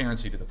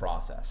transparency to the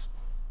process.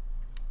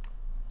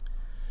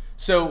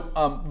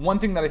 So one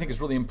thing that I think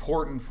is really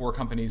important for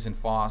companies in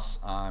FOSS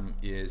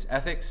is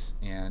ethics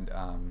and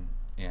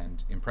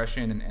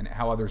impression and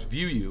how others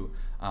view you.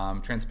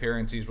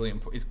 Transparency is really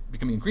is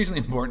becoming increasingly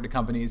important to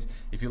companies.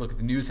 If you look at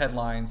the news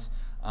headlines,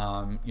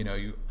 I'm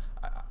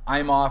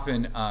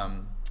often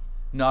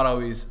not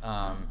always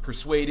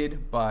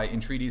persuaded by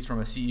entreaties from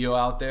a CEO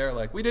out there,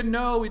 like, we didn't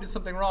know, we did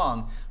something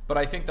wrong. But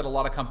I think that a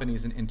lot of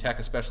companies in tech,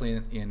 especially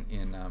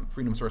in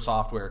freedom source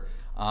software,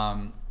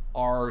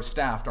 are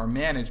staffed, are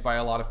managed by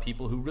a lot of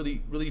people who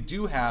really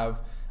do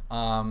have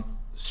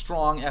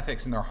strong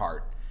ethics in their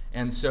heart.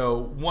 And so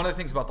one of the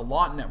things about the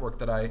Law Network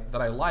that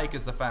I like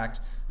is the fact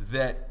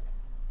that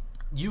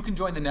you can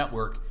join the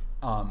network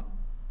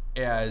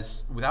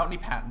as without any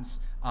patents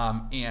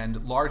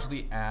and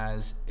largely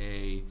as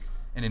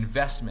an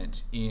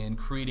investment in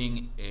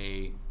creating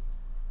a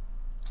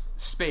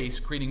space,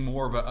 creating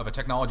more of a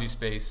technology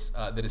space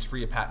that is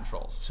free of patent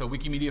trolls. So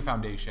Wikimedia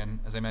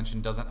Foundation, as I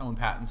mentioned, doesn't own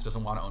patents,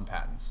 doesn't want to own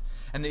patents.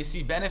 And they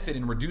see benefit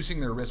in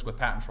reducing their risk with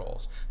patent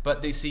trolls,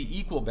 but they see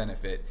equal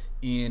benefit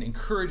in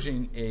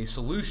encouraging a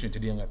solution to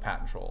dealing with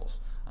patent trolls.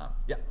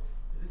 Yeah?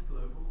 Is this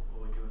global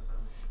or US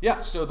only?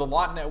 Yeah, so the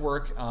Lot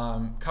Network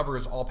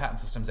covers all patent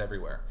systems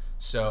everywhere.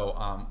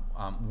 So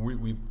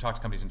we've talked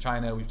to companies in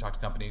China, we've talked to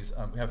companies,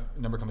 we have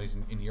a number of companies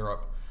in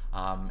Europe,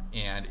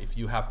 and if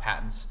you have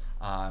patents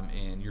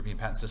in European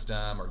patent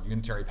system or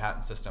unitary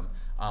patent system,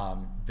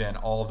 then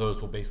all of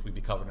those will basically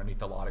be covered underneath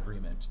the Lot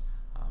agreement.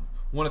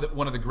 One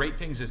of the great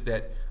things is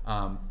that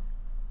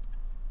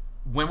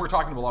when we're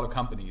talking to a lot of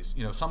companies,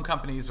 some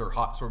companies are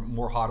sort of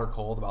more hot or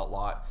cold about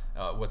Lot.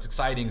 What's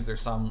exciting is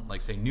there's some,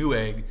 like say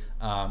Newegg,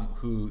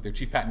 who their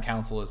chief patent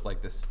counsel is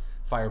like this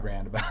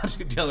firebrand about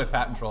dealing with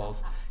patent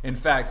trolls. In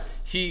fact,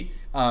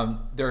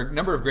 there are a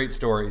number of great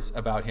stories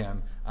about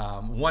him.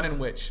 One in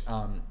which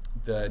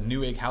the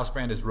Newegg house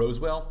brand is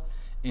Rosewell,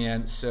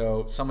 and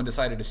so someone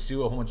decided to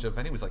sue a whole bunch of, I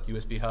think it was like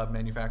USB hub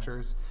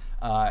manufacturers,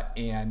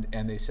 and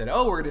they said,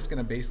 oh, we're just going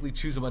to basically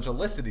choose a bunch of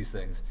lists of these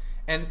things.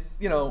 And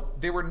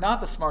they were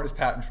not the smartest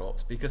patent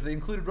trolls because they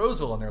included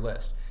Rosewell on their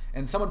list.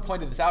 And someone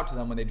pointed this out to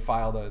them when they'd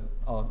filed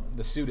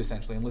the suit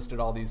essentially and listed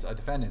all these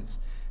defendants.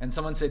 And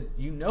someone said,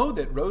 you know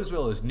that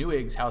Rosewell is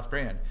Newegg's house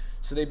brand.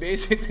 So they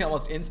basically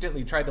almost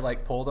instantly tried to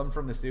like pull them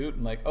from the suit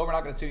and like, oh, we're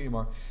not going to sue you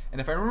anymore. And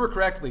if I remember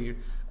correctly,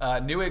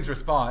 Newegg's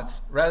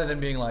response, rather than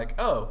being like,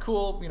 oh,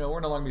 cool,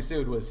 we're no longer be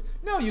sued, was,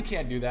 no, you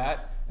can't do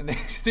that. And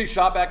they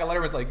shot back a letter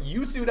and was like,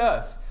 you sued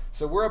us,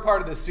 so we're a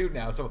part of this suit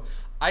now. So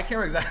I can't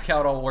remember exactly how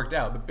it all worked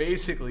out, but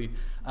basically,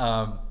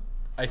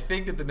 I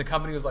think that the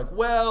company was like,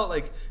 well,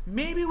 like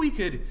maybe we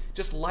could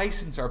just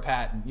license our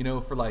patent,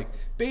 for like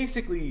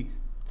basically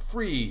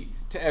free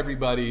to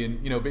everybody,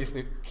 and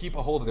basically keep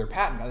a hold of their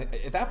patent.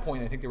 At that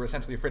point, I think they were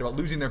essentially afraid about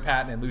losing their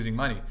patent and losing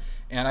money.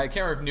 And I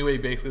can't remember if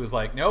Newegg basically was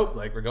like, nope,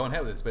 like we're going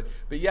ahead with this.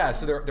 But yeah,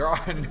 so there are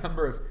a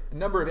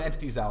number of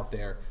entities out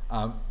there,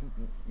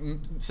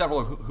 several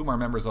of whom are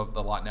members of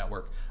the Lot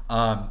Network,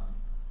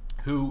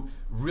 who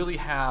really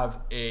have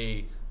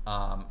a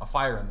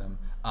fire in them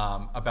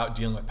about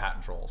dealing with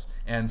patent trolls.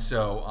 And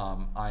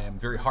so I am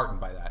very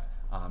heartened by that,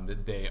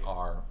 that they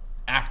are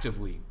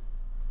actively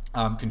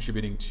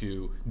contributing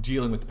to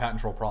dealing with the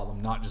patent troll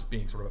problem, not just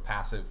being sort of a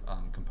passive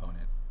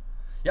component.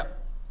 Yep.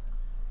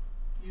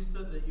 You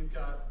said that you've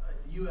got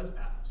U.S.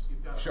 patents.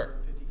 You've got Sure.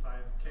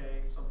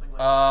 155K, something like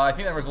that. I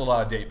think that was a little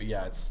out of date, but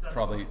yeah, it's That's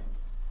probably fine.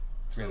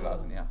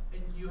 300,000. Yeah.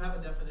 And you have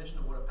a definition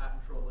of what a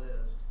patent troll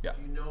is. Yeah.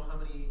 Do you know how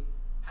many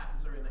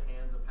patents are in the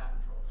hands of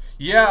patent trolls?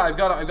 Yeah, I've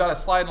got a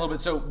slide in a little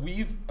bit. So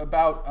we've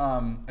about,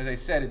 as I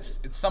said, it's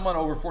somewhat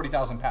over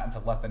 40,000 patents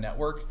have left the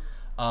network.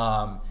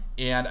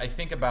 And I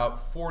think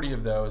about 40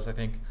 of those,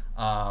 and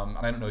I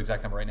don't know the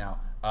exact number right now,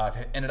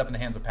 have ended up in the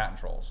hands of patent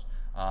trolls.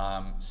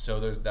 So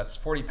that's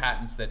 40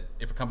 patents that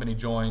if a company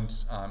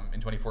joined in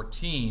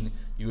 2014,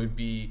 you would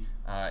be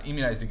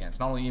immunized against.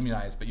 Not only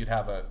immunized, but you'd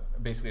have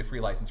basically a free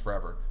license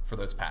forever for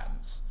those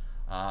patents.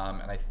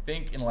 And I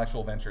think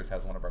Intellectual Ventures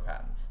has one of our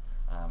patents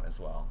as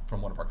well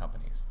from one of our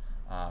companies.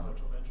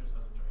 Intellectual Ventures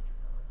hasn't joined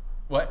your network.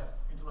 What?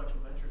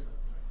 Intellectual Ventures hasn't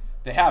joined your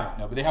network. They haven't,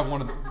 no, but they have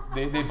one of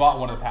the, they bought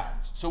one of the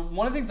patents. So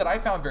one of the things that I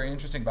found very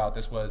interesting about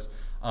this was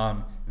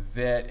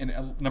that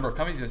a number of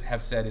companies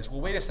have said is,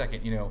 well, wait a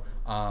second,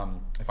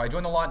 if I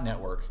join the Lot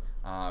network,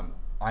 I'm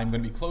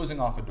going to be closing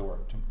off a door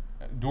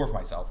for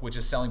myself, which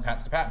is selling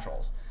patents to patent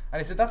trolls. And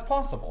I said, that's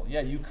possible.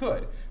 Yeah, you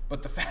could.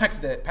 But the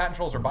fact that patent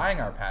trolls are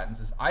buying our patents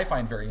is, I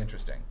find very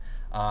interesting.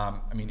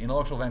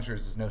 Intellectual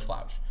Ventures is no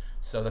slouch.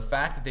 So the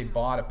fact that they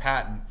bought a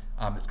patent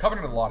that's covered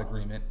under the Lot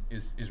agreement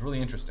is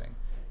really interesting.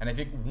 And I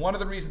think one of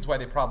the reasons why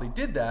they probably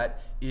did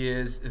that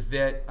is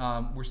that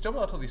we're still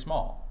relatively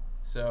small.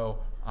 So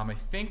I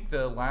think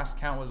the last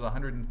count was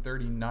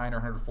 139 or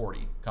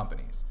 140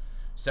 companies.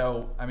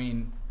 So,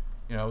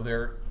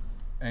 they're,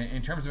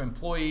 in terms of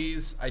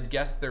employees, I'd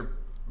guess they're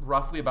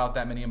roughly about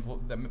that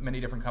many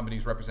different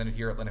companies represented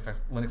here at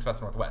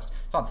LinuxFest Northwest.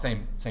 It's not the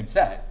same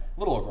set, a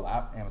little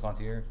overlap. Amazon's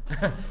here,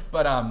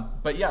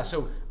 but yeah.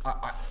 So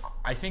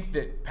I think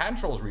that patent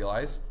trolls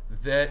realize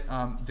that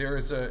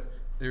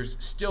there's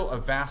still a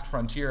vast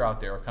frontier out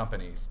there of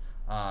companies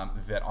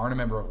that aren't a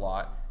member of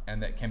Lot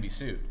and that can be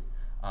sued.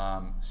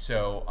 I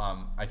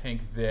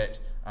think that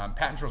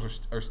patent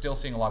trolls are still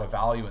seeing a lot of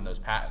value in those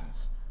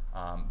patents.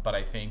 But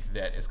I think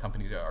that as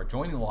companies are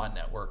joining the Lot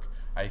network,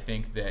 I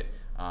think that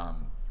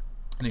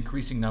an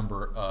increasing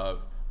number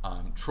of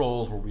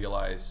trolls will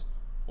realize,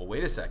 well,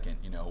 wait a second,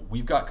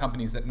 we've got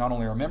companies that not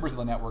only are members of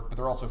the network, but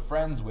they're also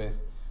friends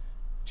with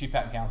Chief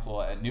Patent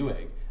Counsel at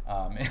Newegg.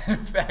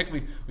 In fact,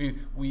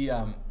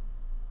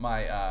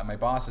 my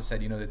boss has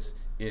said,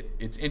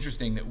 it's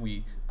interesting that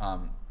we,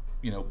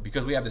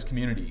 because we have this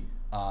community,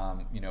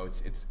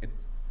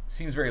 it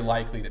seems very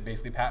likely that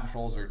basically patent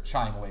trolls are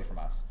shying away from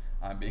us.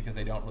 Because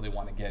they don't really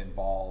want to get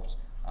involved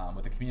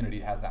with the community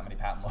that has that many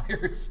patent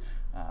lawyers,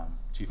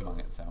 chief among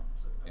it. So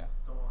yeah.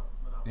 Don't want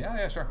to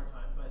yeah, sure. more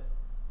time, but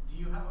do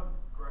you have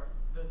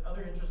the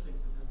other interesting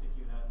statistic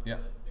you had was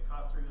that it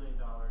cost $3 million,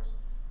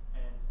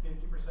 and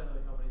 50% of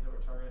the companies that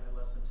were targeted had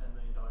less than $10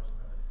 million in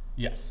revenue.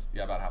 Yes,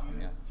 yeah, about half of them.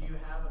 Yeah. Do you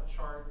have a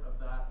chart of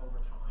that over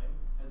time?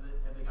 Have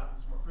they gotten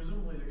smart?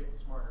 Presumably they're getting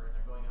smarter and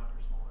they're going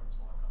after smaller and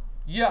smaller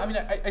companies. Yeah,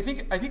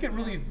 I think it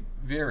really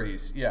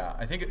varies. Yeah,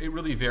 I think it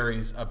really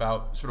varies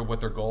about sort of what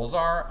their goals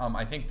are.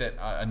 I think that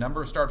a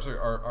number of startups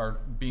are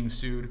being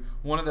sued.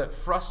 One of the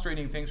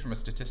frustrating things from a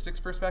statistics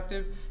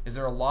perspective is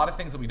there are a lot of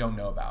things that we don't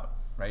know about,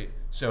 right?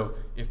 So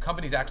if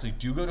companies actually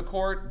do go to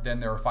court, then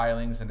there are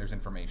filings and there's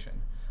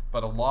information.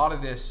 But a lot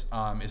of this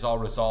is all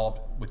resolved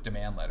with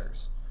demand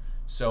letters.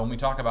 So when we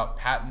talk about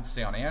patents,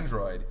 say on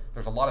Android,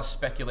 there's a lot of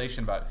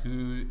speculation about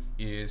who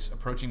is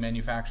approaching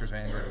manufacturers of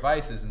Android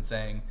devices and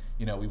saying,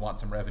 we want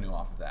some revenue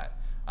off of that.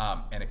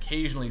 And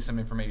occasionally some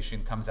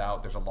information comes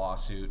out, there's a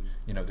lawsuit,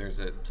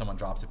 someone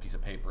drops a piece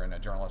of paper in a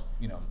journalist's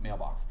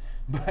mailbox.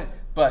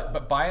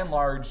 But by and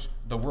large,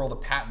 the world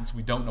of patents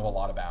we don't know a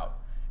lot about.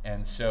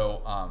 And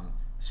so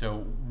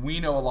we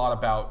know a lot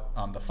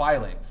about the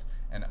filings.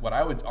 And what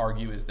I would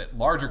argue is that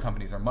larger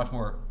companies are much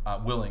more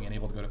willing and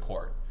able to go to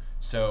court.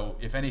 So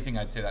if anything,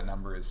 I'd say that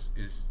number is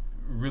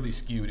really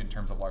skewed in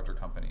terms of larger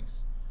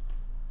companies.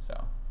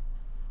 So,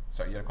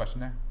 sorry, you had a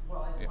question there?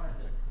 Well, I just wanted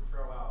to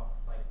throw out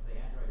like the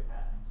Android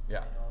patents.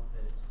 Yeah. I know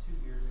that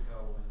 2 years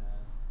ago when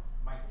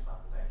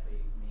Microsoft was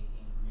actually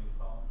making new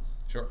phones,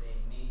 Sure.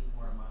 they made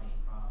more money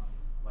from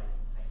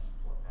licensing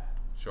for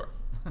patents Sure.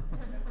 than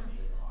they ever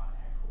made on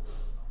actual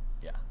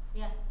phones. Yeah.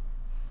 Yeah.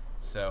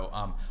 So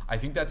I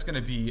think that's going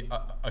to be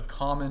a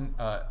common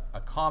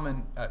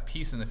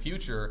piece in the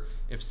future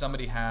if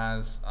somebody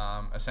has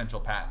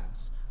essential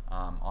patents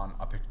on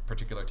a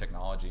particular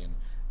technology. And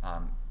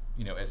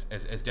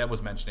as Deb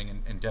was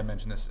mentioning, and Deb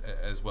mentioned this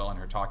as well in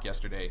her talk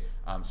yesterday,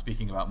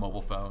 speaking about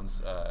mobile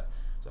phones.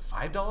 It's a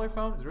 $5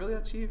 phone? Is it really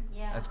that cheap?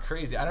 Yeah. That's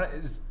crazy. I don't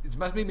know. It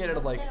must be made out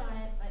of like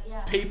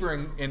paper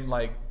and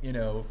like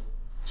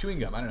chewing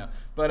gum. I don't know.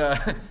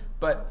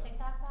 But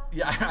TikTok phone?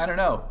 yeah, I don't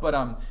know,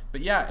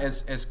 but yeah,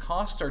 as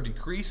costs are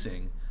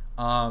decreasing,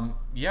 we're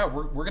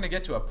going to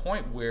get to a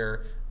point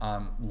where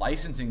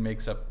licensing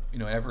makes up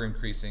ever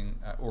increasing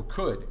or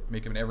could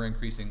make up an ever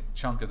increasing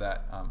chunk of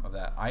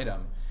that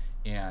item,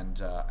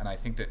 and I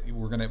think that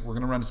we're gonna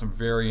run into some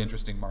very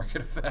interesting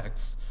market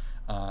effects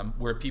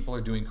where people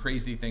are doing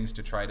crazy things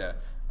to try to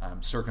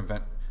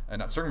circumvent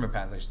not circumvent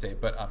patents, I should say,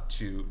 but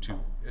to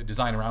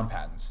design around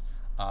patents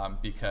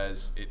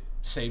because it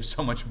saves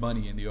so much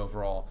money in the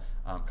overall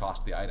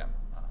cost of the item.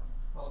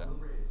 Well,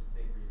 Blu-ray is a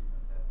big reason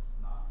that's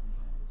not in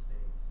the United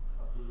States.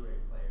 A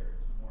Blu-ray player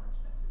is more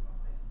expensive on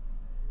licensing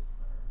than it is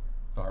for hardware.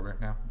 The hardware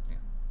now? Yeah.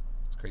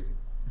 It's crazy.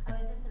 I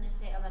was just going to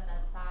say about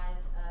the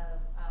size of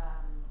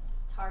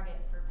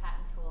target for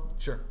patent trolls.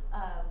 Sure.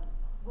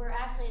 We're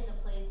actually at the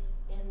place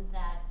in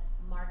that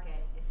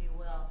market, if you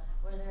will,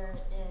 where there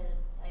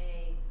is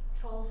a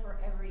troll for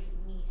every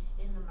niche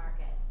in the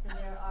market. So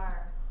there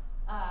are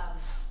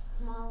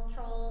small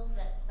trolls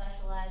that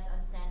specialize on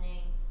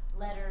sending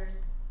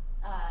letters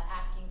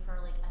asking for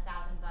like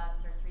 $1,000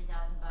 or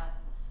 $3,000.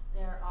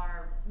 There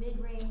are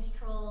mid-range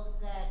trolls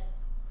that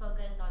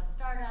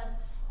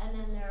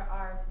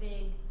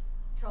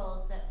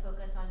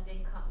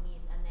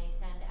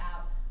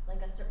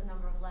certain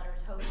number of letters,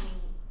 hoping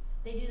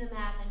they do the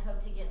math and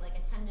hope to get like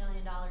a $10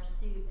 million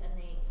suit, and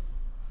they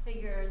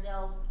figure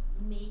they'll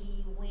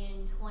maybe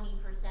win 20%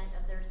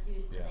 of their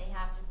suits, so they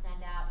have to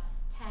send out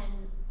 $10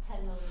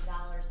 million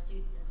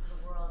suits into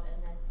the world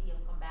and then see them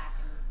come back.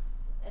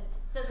 And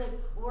so that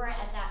we're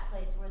at that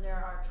place where there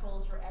are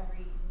trolls for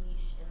every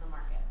niche in the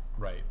market.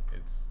 Right.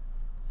 It's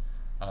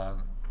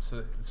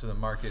so the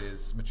market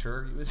is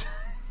mature, you would say?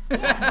 Yeah,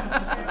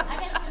 sure. I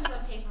can send you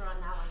a paper on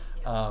that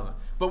one too.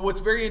 But what's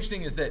very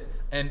interesting is that,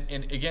 and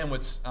again,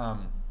 what's I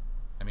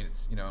mean,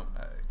 it's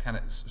kind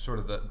of sort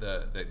of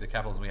the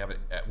capitalism we have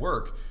at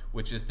work,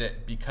 which is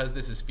that because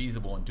this is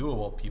feasible and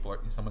doable,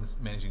 someone's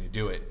managing to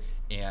do it.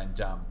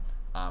 And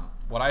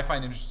what I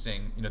find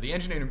interesting, the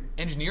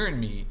engineer in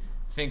me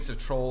thinks of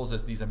trolls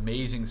as these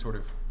amazing sort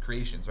of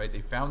creations, right?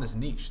 They found this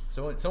niche,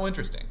 so it's so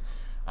interesting.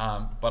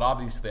 But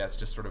obviously that's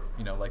just sort of,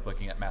 like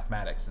looking at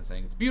mathematics and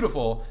saying it's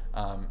beautiful,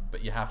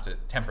 but you have to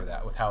temper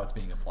that with how it's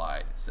being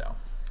applied. So,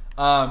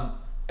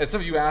 as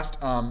some of you asked,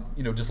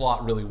 does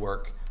lot really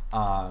work?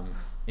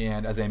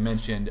 And as I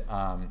mentioned,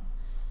 actually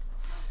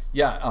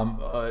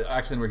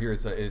we're here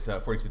is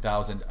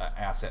 42,000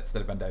 assets that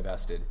have been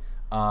divested.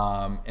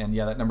 And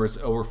yeah, that number is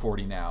over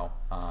 40 now,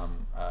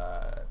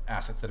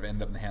 assets that have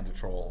ended up in the hands of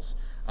trolls.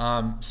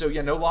 So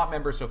yeah, no lot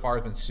member so far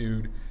has been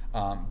sued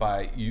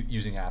by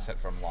using asset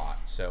from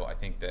lot. So I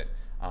think that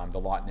the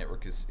lot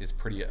network is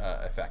pretty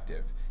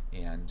effective.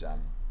 And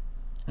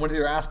one of the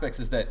other aspects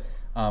is that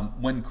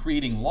when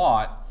creating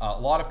lot, a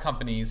lot of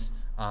companies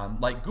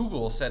like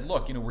Google said,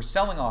 look, we're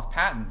selling off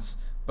patents,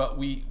 but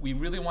we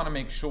really want to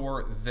make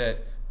sure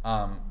that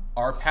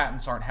our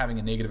patents aren't having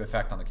a negative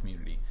effect on the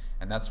community.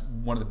 And that's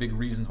one of the big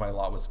reasons why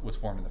lot was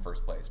formed in the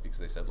first place, because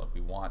they said, look,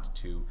 we want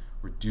to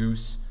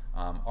reduce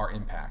our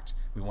impact.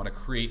 We want to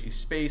create a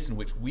space in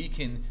which we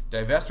can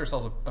divest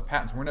ourselves of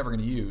patents we're never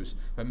going to use,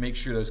 but make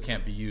sure those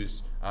can't be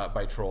used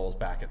by trolls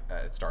back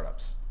at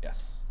startups.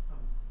 Yes?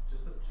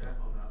 Just to check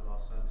on that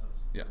last sentence,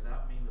 does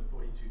that mean the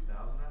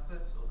 42,000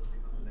 assets or the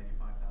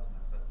 685,000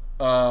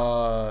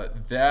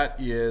 assets? That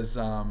is,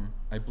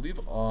 I believe,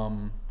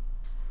 presumably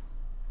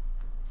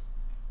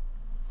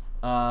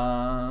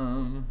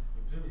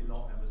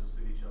lot members have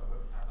sued each other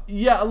over patents.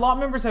 Yeah, a lot of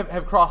members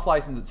have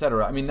cross-license,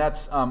 etc. I mean,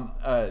 that's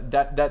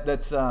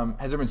that's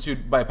has there been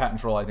sued by a patent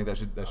troll? I think that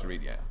should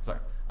read. Yeah, sorry.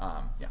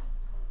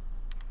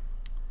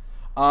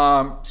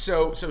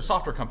 So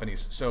software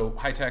companies, so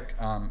high-tech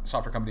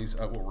software companies,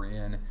 what we're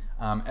in.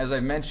 As I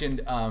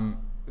mentioned,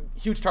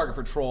 huge target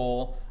for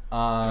troll.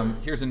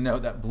 Here's a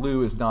note that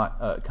blue is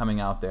not coming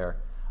out there.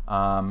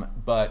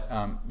 But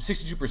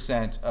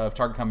 62% of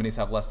target companies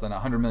have less than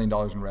 $100 million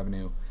in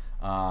revenue.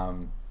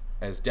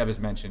 As Deb has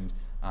mentioned,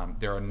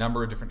 there are a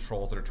number of different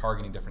trolls that are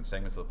targeting different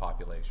segments of the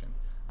population.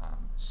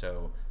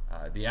 So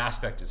the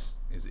aspect is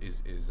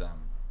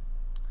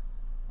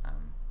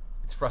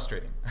it's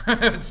frustrating.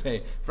 I would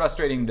say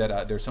frustrating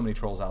that there's so many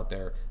trolls out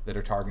there that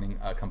are targeting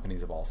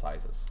companies of all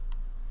sizes.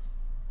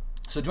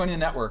 So joining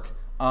the network.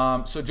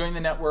 Joining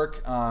the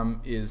network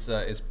is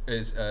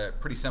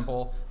pretty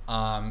simple.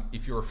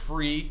 If you're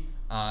free,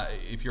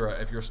 if you're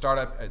a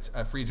startup, it's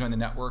free to join the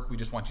network. We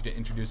just want you to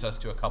introduce us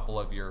to a couple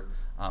of your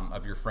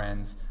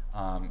friends,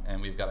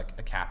 and we've got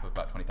a cap of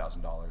about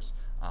 $20,000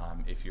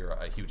 if you're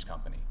a huge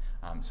company.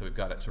 So we've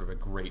got sort of a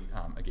great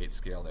gate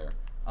scale there.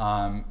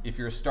 If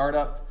you're a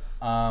startup,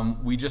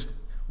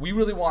 we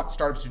really want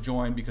startups to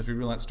join because we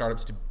really want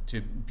startups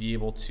to be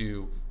able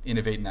to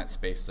innovate in that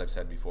space, as I've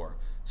said before.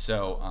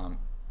 So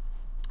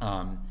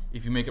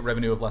if you make a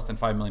revenue of less than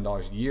 $5 million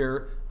a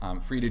year,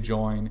 free to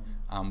join.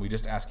 We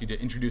just ask you to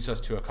introduce us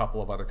to a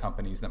couple of other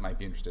companies that might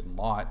be interested in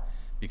lot,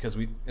 because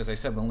as I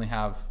said, we only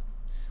have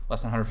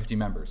less than 150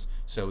 members.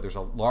 So there's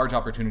a large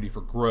opportunity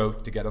for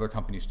growth to get other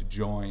companies to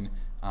join,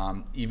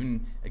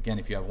 even, again,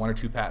 if you have 1 or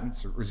 2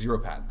 patents or 0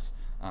 patents,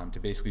 to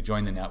basically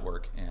join the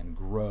network and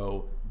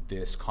grow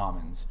this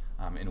commons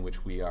in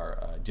which we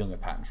are dealing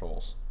with patent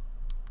trolls.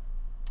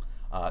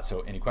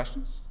 So any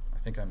questions? I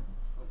think I'm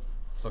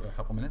still got a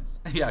couple minutes.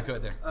 Yeah, go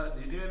ahead there.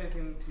 Do you do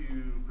anything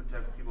to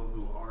protect people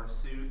who are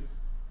sued?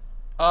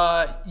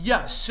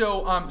 Yeah.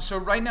 So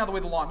right now, the way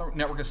the law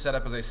network is set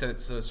up, as I said,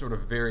 it's a sort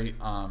of very,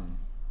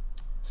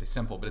 say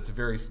simple, but it's a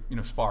very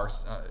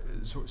sparse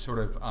sort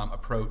of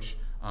approach,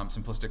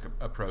 simplistic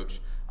approach.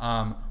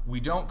 We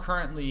don't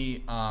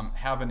currently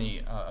have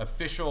any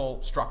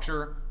official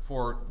structure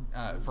for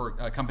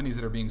companies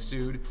that are being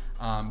sued,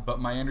 but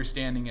my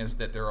understanding is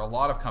that there are a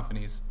lot of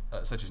companies,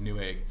 such as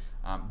Newegg,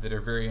 that are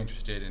very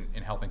interested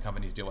in helping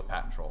companies deal with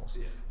patent trolls.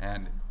 Yeah.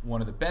 And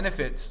one of the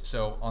benefits,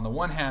 so on the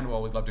one hand,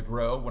 while we'd love to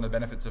grow, one of the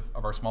benefits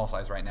of our small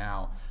size right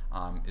now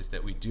is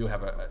that we do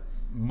have a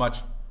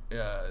much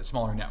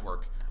smaller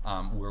network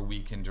where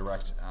we can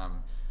direct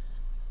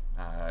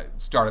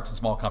startups and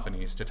small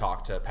companies to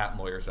talk to patent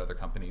lawyers at other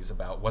companies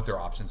about what their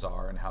options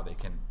are and how they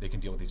can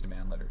deal with these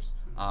demand letters.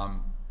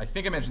 I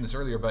think I mentioned this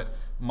earlier, but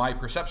my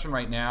perception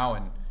right now,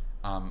 and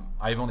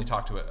I've only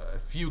talked to a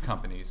few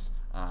companies,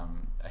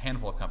 a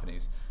handful of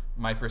companies.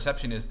 My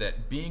perception is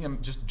that being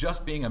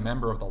just being a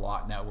member of the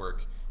lot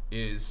network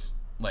is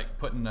like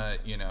putting a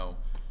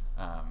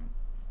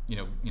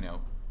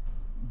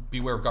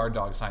beware of guard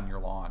dogs signing your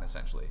lawn,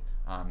 essentially.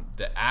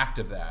 The act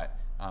of that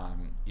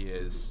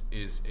is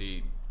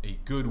a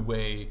good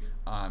way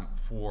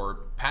for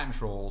patent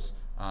trolls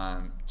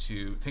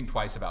to think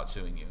twice about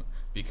suing you,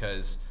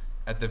 because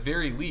at the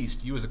very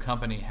least, you as a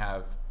company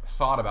have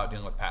thought about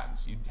dealing with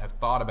patents. You have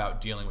thought about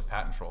dealing with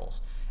patent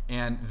trolls.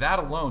 And that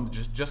alone,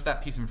 just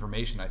that piece of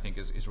information, I think,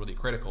 is really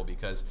critical,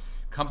 because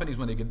companies,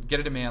 when they get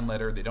a demand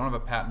letter, they don't have a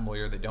patent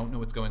lawyer, they don't know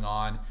what's going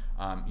on,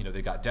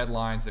 they've got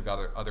deadlines, they've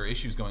got other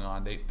issues going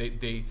on,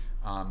 they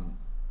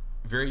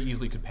very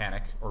easily could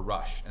panic or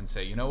rush and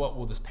say, you know what,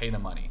 we'll just pay the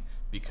money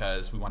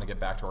because we want to get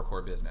back to our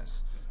core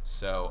business.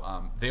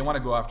 So they want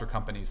to go after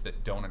companies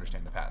that don't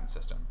understand the patent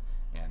system.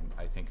 And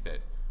I think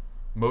that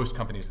most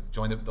companies that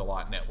join the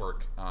lot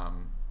network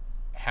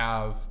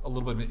have a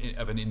little bit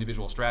of an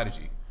individual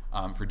strategy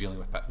for dealing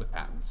with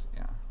patents.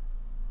 Yeah.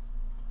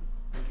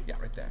 Yeah,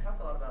 right there. You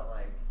talked a lot about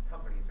like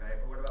companies, right?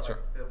 But what about Sure.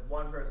 like the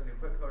one person who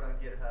put code on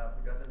GitHub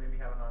who doesn't maybe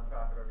have a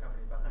nonprofit or a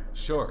company behind them?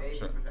 Sure, They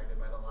sure. be protected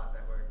by the lot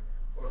network,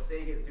 or if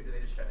they get sued, do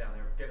they just shut down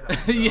their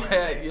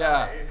GitHub?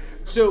 Yeah.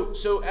 Sorry.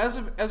 So as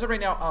of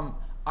right now,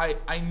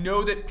 I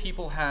know that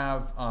people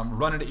have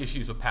run into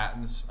issues with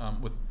patents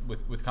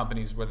with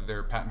companies, whether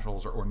they're patent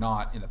trolls or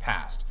not, in the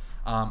past.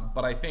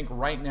 But I think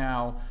right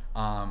now,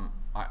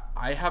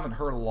 I haven't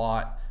heard a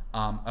lot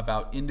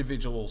about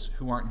individuals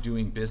who aren't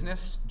doing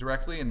business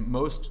directly, and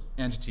most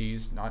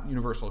entities, not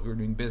universal, who are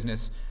doing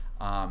business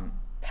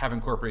have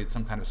incorporated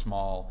some kind of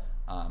small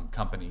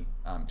company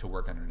to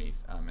work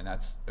underneath, and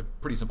that's a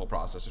pretty simple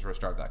process to sort of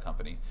start that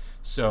company.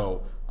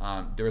 So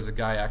there was a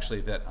guy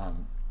actually that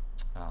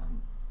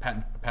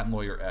patent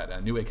lawyer at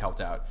Newegg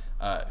helped out,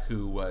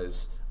 who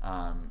was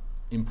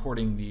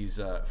importing these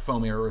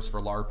foam arrows for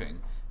LARPing,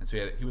 and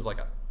so he was like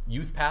a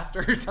youth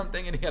pastor or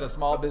something, and he had a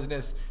small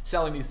business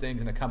selling these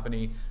things, and a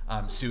company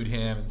sued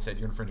him and said,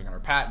 you're infringing on our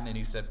patent, and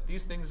he said,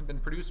 these things have been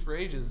produced for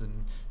ages,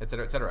 and et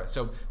cetera, et cetera.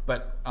 So,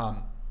 but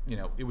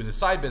it was a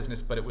side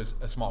business, but it was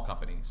a small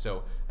company.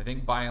 So I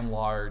think by and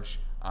large,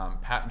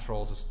 patent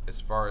trolls, as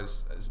far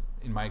as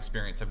in my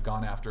experience, have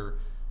gone after,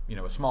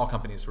 a small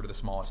company is sort of the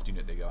smallest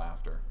unit they go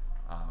after,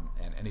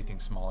 and anything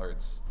smaller,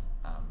 it's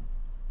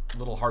a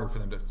little harder for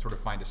them to sort of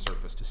find a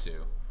surface to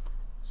sue.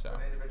 So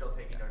an individual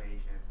taking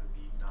donations would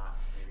be not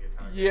maybe a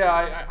target.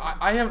 Yeah,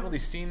 I haven't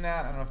really seen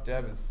that. I don't know if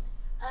Deb has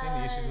seen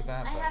the issues with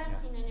that. I but, haven't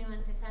yeah. seen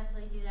anyone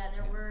successfully do that.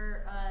 There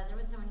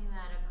was someone who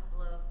had a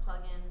couple of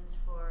plugins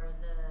for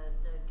the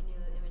GNU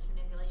image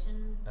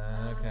manipulation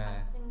Okay.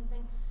 processing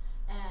thing,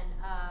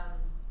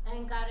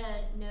 and got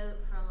a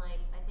note from I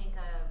think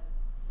a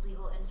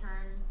legal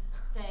intern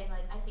saying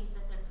I think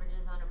this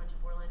infringes on a bunch of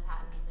Borland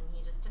patents, and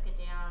he just took it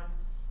down,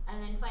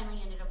 and then finally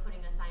ended up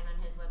putting a sign on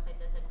his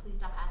website that said, please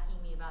stop asking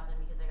me about them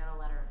because I got a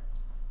letter.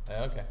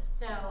 Okay.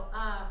 So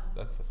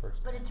That's the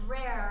first. but it's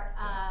rare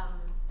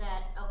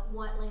that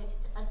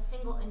a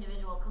single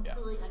individual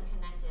completely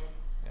unconnected.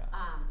 Yeah.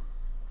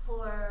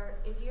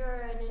 If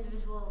you're an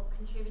individual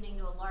contributing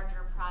to a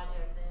larger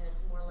project, then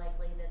it's more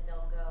likely that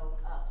they'll go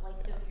up.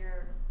 So if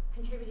you're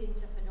contributing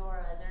to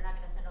Fedora, they're not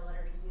going to send a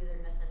letter to you,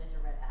 they're going to send it to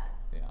Red Hat.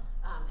 Yeah.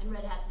 And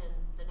Red Hat's in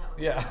the network.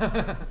 Yeah.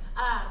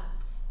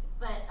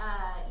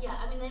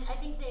 I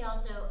think they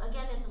also,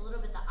 again, it's a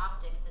little bit the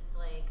optics. It's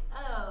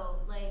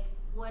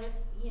what if,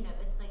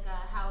 it's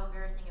how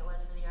embarrassing it was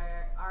for the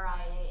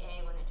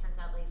RIAA when it turns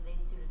out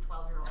they'd sued a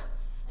 12-year-old.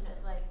 And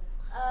it's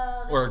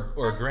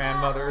or a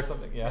grandmother or that's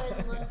something, yeah.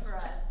 Good look for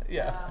us.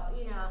 Yeah. So,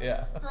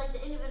 Yeah. So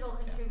the individual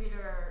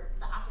contributor,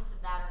 the optics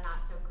of that are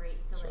not so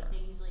great. So Sure. they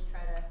usually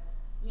try to,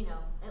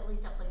 at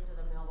least a place for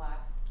the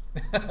mailbox.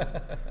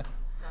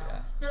 So,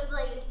 Yeah. so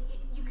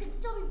you can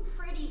still be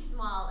pretty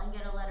small and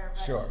get a letter,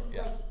 but Sure,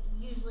 yeah.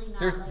 usually not.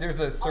 There's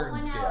a certain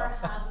 1 scale. hour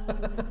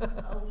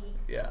a week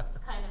Yeah.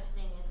 kind of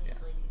thing is Yeah.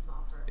 usually too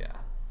small for. Yeah.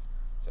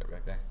 Sorry,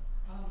 back there.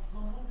 So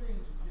I'm wondering,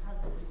 do you have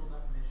a legal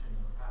definition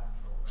of a patent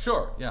troll? Right?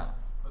 Sure. Yeah.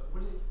 But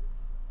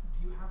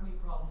do you have any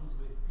problems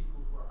with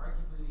people who are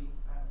arguably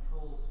patent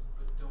trolls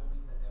but don't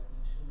meet that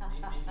definition?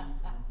 Maybe even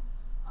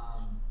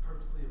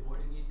purposely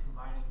avoiding it,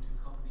 combining two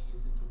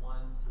companies into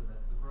one so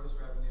that the gross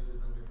revenue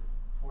is under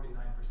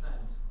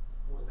 49%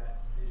 for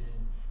that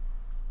division.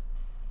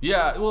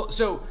 Yeah. Well,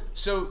 so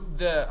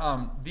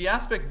the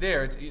aspect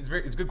there, it's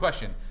a good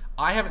question.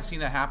 I haven't seen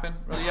that happen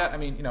really yet. I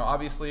mean,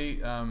 obviously,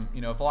 if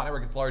the lot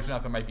network gets large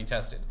enough, it might be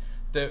tested.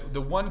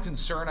 The one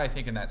concern I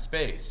think in that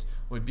space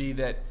would be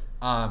that,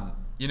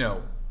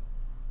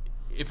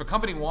 if a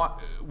company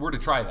were to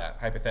try that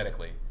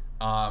hypothetically,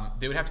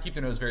 they would have to keep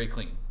their nose very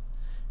clean,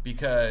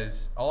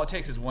 because all it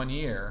takes is 1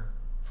 year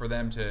for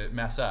them to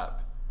mess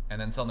up, and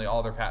then suddenly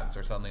all their patents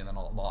are suddenly in the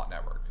lot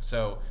network.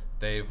 So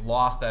they've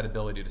lost that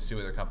ability to sue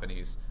other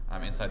companies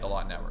inside the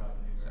lot network.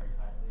 So,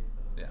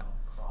 yeah.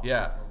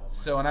 Yeah.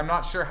 So, and I'm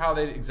not sure how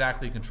they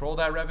exactly control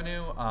that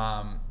revenue,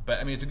 but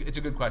I mean, it's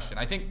a good question.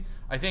 I think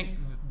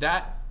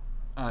that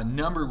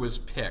number was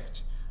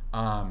picked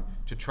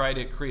to try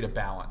to create a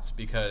balance,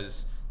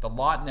 because the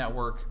lot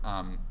network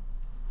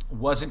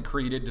wasn't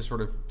created to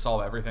sort of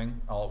solve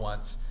everything all at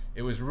once.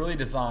 It was really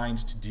designed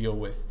to deal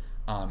with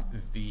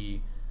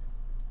the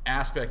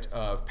aspect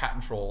of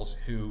patent trolls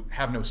who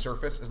have no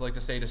surface, as I like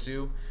to say, to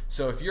sue.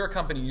 So if you're a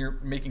company, you're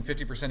making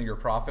 50% of your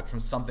profit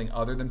from something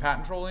other than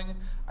patent trolling,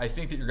 I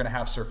think that you're going to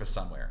have surface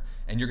somewhere,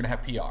 and you're going to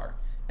have PR.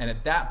 And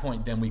at that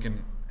point, then we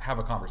can have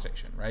a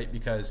conversation, right?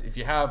 Because if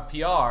you have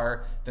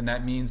PR, then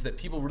that means that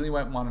people really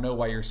want to know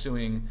why you're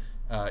suing,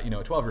 a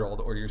 12-year-old,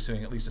 or you're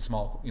suing at least a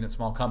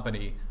small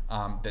company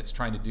that's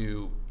trying to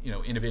do,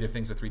 innovative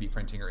things with 3D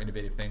printing or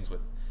innovative things with,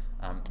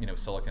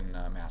 silicon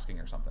masking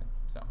or something.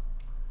 So.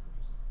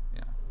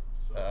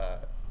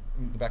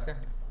 In the back there?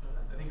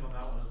 I think on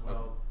that one as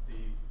well,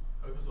 the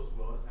open source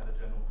world has had a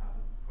general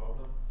patent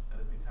problem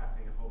and has been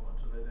tackling a whole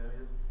bunch of those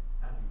areas,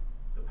 and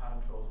the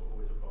patent trolls were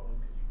always a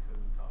problem because you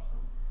couldn't touch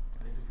them.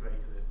 And this is great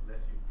because it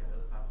lets you get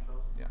at the patent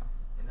trolls. Yeah.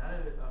 In that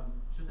area,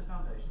 should the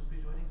foundations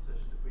be joining? So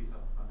should the Free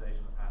Software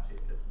Foundation,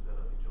 Apache, Eclipse,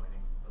 Mozilla be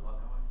joining the lot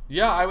network?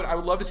 Yeah, I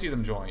would love to see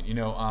them join.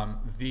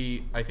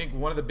 I think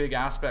one of the big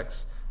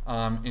aspects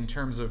in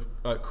terms of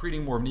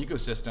creating more of an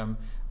ecosystem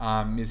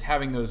is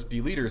having those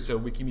be leaders. So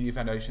Wikimedia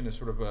Foundation is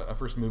sort of a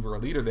first mover, a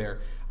leader there.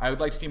 I would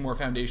like to see more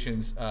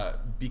foundations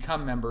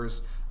become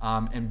members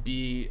and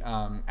be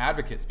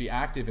advocates, be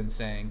active in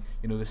saying,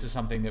 this is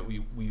something that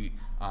we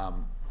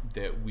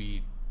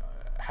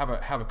have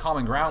a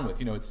common ground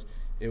with.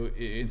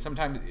 In some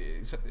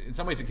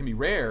ways it can be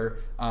rare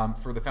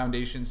for the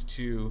foundations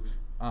to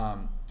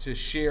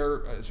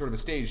share sort of a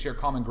stage, share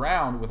common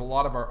ground with a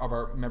lot of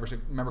our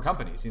member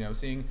companies.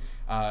 Seeing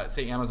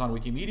say Amazon,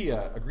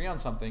 Wikimedia agree on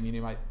something,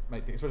 you might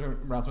think, especially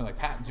around something like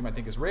patents, you might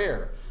think is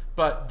rare.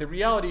 But the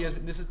reality is,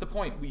 this is the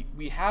point.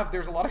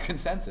 There's a lot of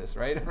consensus,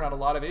 right, around a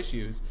lot of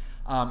issues,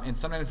 and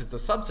sometimes it's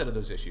a subset of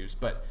those issues.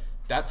 But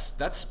that's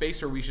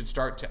space where we should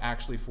start to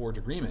actually forge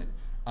agreement,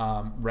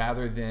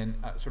 rather than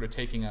sort of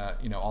taking a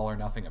all or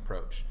nothing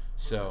approach.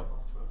 So,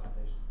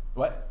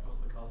 what?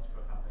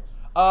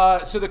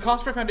 So the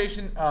cost for a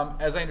foundation,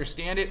 as I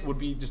understand it, would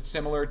be just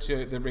similar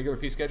to the regular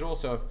fee schedule.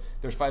 So if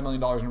there's $5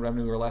 million in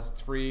revenue or less, it's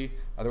free.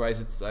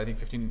 Otherwise, it's I think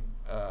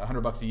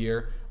 $1,500 a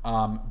year.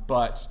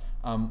 But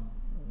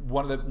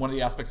one of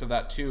the aspects of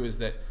that too is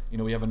that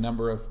we have a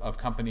number of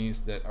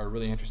companies that are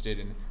really interested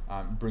in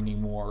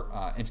bringing more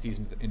entities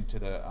into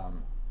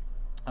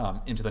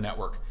the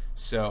network.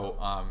 So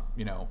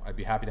I'd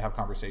be happy to have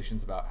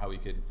conversations about how we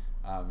could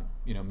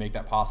make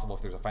that possible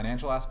if there's a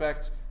financial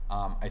aspect.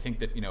 I think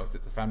that if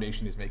the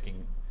foundation is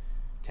making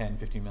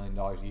 $10-15 million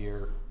a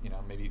year,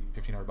 maybe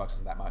 $1,500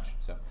 isn't that much.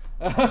 So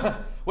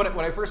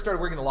when I first started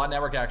working the Lot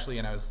Network, actually,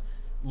 and I was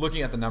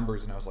looking at the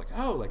numbers, and I was like,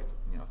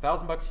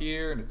 $1,000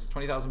 here, and it's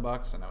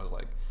 $20,000, and I was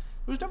like,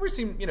 those numbers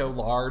seem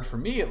large for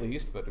me at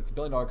least, but it's a $1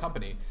 billion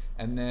company.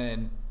 And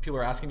then people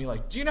are asking me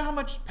like, do you know how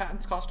much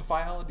patents cost to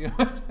file? Do you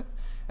know?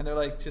 And they're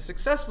like, to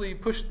successfully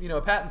push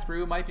a patent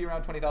through might be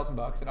around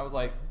 $20,000. And I was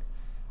like,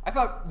 I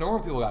thought normal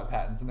people got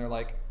patents, and they're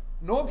like,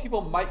 normal people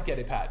might get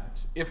a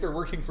patent if they're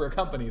working for a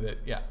company that,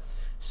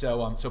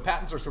 So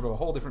patents are sort of a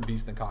whole different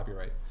beast than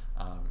copyright.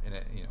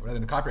 Rather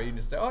than copyright, you can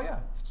just say, oh yeah,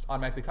 it's just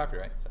automatically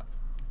copyright. So,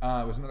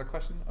 was another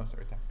question? Oh,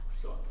 sorry, there.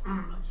 So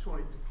I just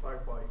wanted to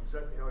clarify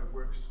exactly how it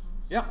works.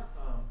 Yeah.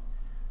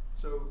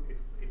 So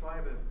if I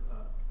have a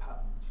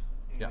patent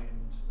and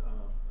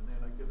then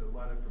I get a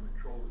letter from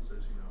a troll that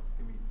says,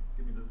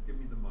 give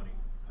me the money,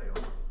 pay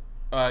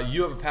off.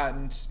 You have a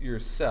patent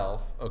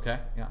yourself, okay?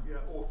 Yeah. Yeah,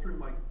 or through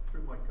my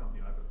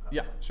company, I have a patent.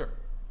 Yeah, sure.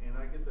 And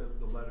I get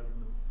the letter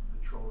from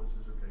the troll that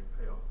says, okay,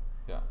 pay off.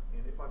 Yeah.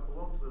 And if I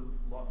belong to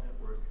the Lot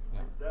Network,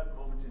 at that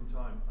moment in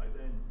time, I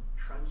then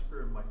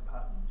transfer my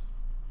patent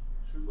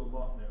to the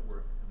Lot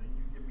Network, and then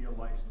you give me a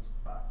license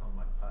back on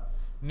my patent.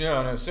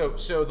 No.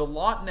 So the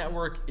Lot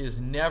Network is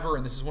never,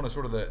 and this is one of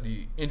sort of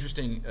the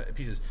interesting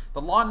pieces.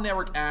 The Lot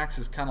Network acts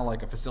as kind of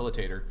like a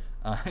facilitator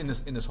in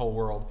this whole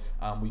world.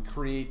 We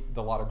create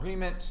the Lot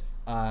Agreement.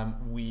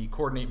 We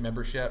coordinate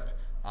membership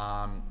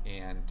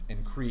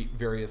and create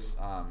various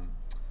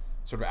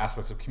sort of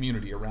aspects of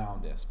community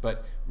around this.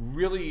 But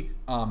really,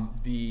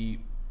 the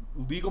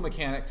legal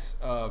mechanics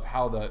of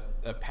how the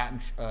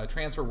patent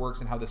transfer works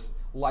and how this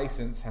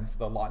license, hence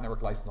the Lot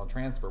Network license on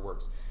transfer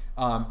works,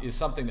 is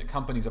something that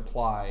companies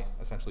apply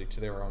essentially to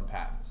their own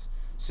patents.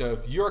 So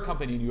if you're a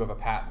company and you have a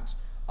patent,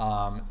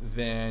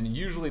 then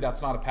usually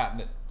that's not a patent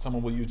that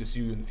someone will use to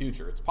sue you in the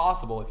future. It's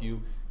possible if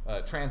you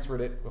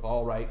transferred it with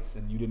all rights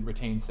and you didn't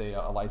retain, say,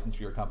 a license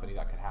for your company,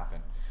 that could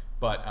happen.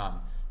 But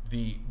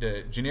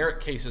the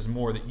generic case is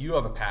more that you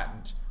have a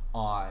patent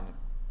on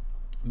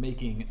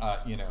making,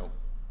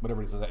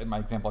 whatever it is. In my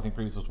example, I think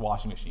previous was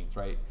washing machines,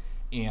 right?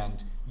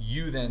 And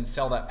you then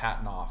sell that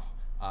patent off,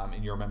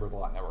 and you're a member of the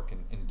Lot Network,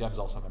 and Deb's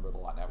also a member of the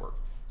Lot Network.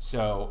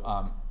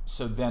 So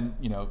then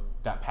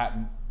that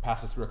patent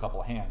passes through a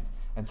couple of hands,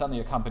 and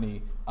suddenly a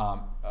company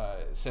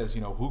says,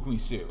 who can we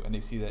sue? And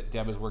they see that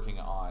Deb is working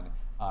on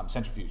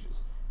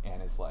centrifuges,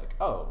 and it's like,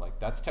 oh, like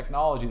that's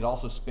technology that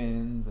also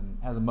spins and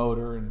has a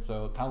motor, and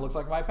so it kind of looks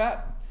like my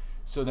patent.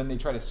 So then they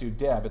try to sue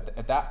Deb.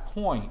 At that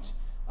point,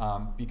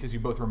 because you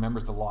both were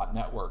members of the Lot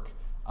Network,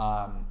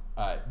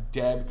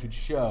 Deb could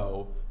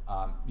show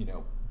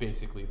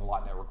basically the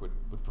lot network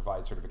would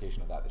provide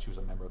certification of that she was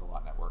a member of the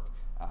lot network,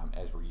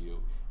 as were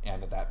you,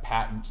 and that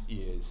patent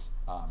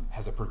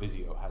has a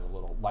proviso, has a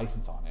little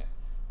license on it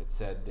that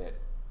said that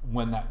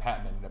when that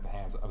patent ended up in the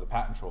hands of the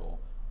patent troll,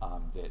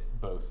 that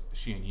both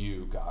she and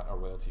you got a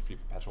royalty-free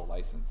perpetual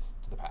license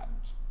to the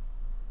patent.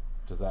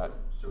 Does that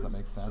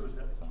make sense? So is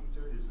that key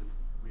to it, is that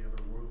we have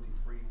a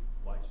royalty-free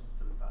license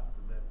to the patent,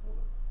 and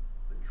therefore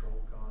the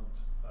troll can't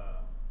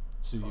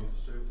sue you?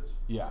 Assert us?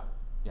 Yeah.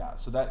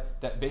 So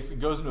that basically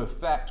goes into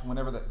effect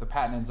whenever the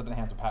patent ends up in the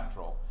hands of patent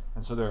troll.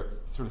 And so there are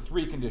sort of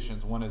three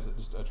conditions. One is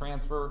just a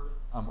transfer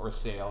or a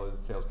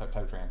sales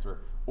type transfer,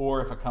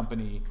 or if a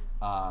company,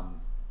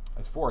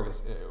 as four, I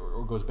guess,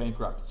 or goes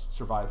bankrupt,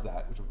 survives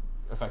that, which would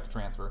affect a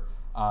transfer,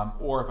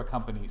 or if a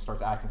company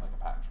starts acting like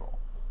a patent troll.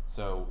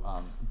 So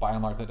by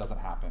and large, that doesn't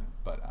happen.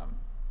 But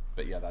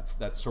yeah,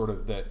 that's sort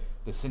of the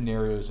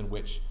scenarios in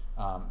which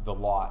the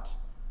lot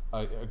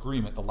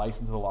agreement, the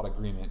license of the lot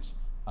agreement,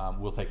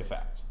 will take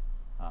effect.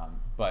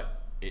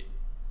 But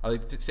I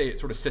like to say it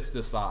sort of sits to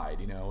the side.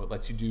 It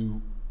lets you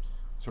do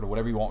sort of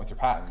whatever you want with your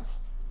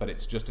patents, but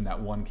it's just in that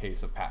one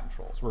case of patent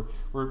trolls.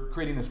 We're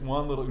creating this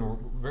one little,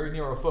 very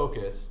narrow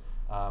focus,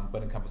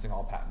 but encompassing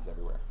all patents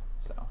everywhere.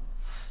 So.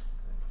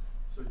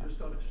 So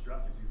just on a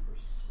strategy for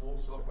small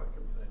software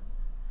company, then,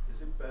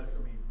 is it better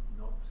for me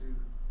not to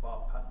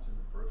file patents in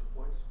the first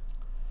place?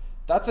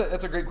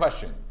 That's a great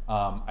question.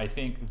 I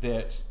think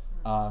that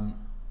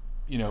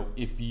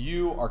if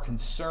you are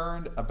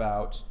concerned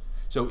about,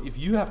 so if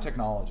you have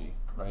technology,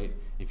 right?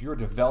 If you're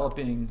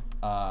developing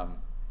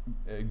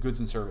goods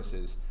and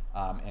services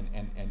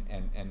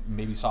and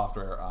maybe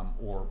software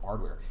or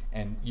hardware,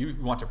 and you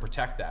want to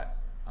protect that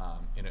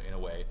in a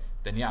way,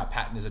 then yeah, a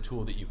patent is a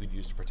tool that you could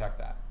use to protect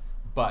that.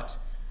 But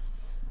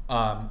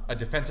a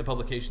defensive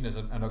publication is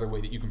another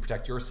way that you can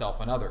protect yourself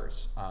and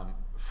others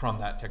from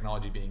that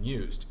technology being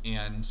used.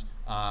 And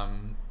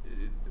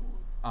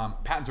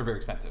patents are very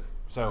expensive.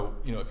 So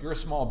if you're a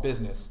small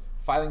business,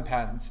 filing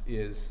patents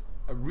is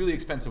a really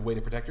expensive way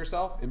to protect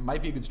yourself. It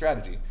might be a good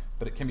strategy,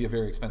 but it can be a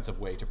very expensive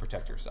way to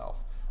protect yourself.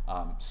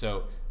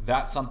 So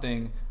that's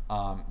something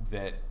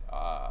that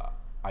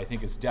I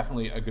think is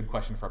definitely a good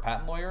question for a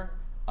patent lawyer,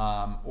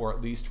 or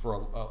at least for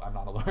I'm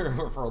not a lawyer,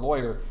 but for a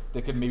lawyer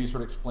that could maybe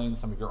sort of explain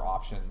some of your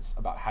options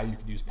about how you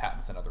could use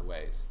patents in other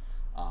ways.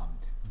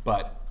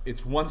 But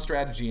it's one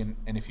strategy,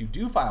 and if you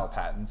do file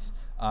patents,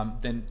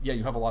 then yeah,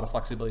 you have a lot of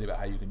flexibility about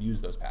how you can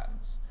use those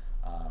patents.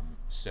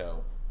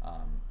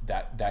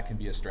 That can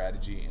be a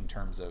strategy in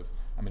terms of,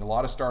 a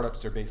lot of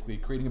startups are basically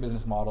creating a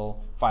business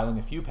model, filing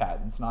a few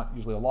patents, not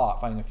usually a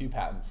lot, filing a few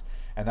patents,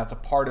 and that's a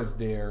part of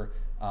their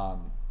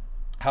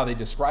how they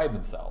describe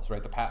themselves,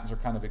 right? The patents are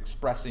kind of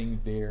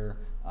expressing their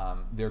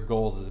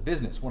goals as a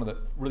business. One of the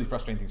really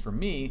frustrating things for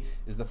me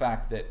is the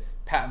fact that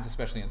patents,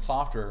 especially in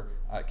software,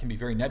 can be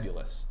very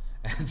nebulous.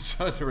 And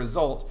so as a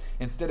result,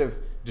 instead of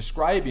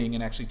describing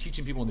and actually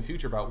teaching people in the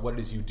future about what it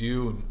is you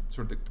do and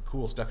sort of the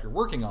cool stuff you're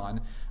working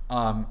on,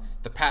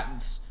 the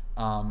patents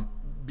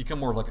become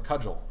more of like a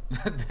cudgel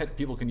that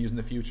people can use in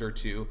the future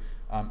to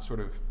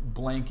sort of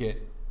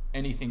blanket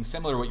anything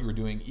similar to what you were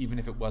doing, even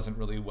if it wasn't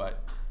really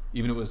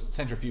even if it was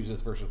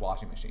centrifuges versus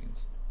washing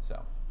machines.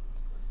 So,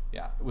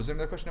 yeah. Was there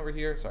another question over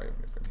here? Sorry.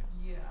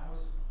 Yeah, I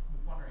was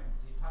wondering,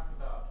 because you talked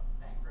about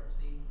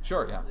bankruptcy.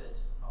 Sure, yeah.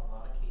 That a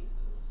lot of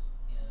cases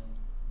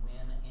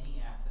when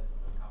any assets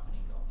of a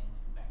company go into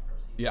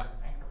bankruptcy, yeah,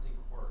 the bankruptcy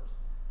court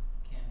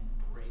can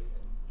break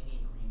any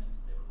agreements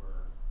that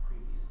were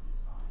previously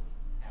signed.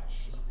 Have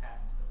any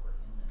patents that were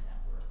in the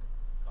network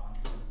gone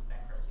to the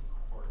bankruptcy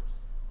court?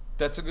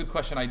 That's a good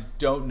question. I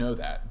don't know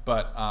that,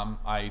 but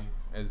I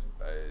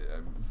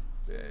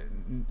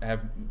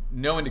have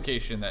no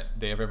indication that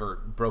they have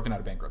ever broken out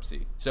of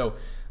bankruptcy. So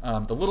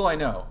the little I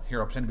know, here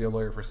I'll pretend to be a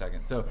lawyer for a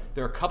second. So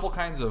there are a couple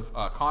kinds of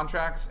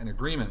contracts and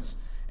agreements,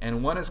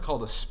 and one is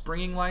called a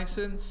springing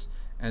license,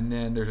 and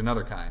then there's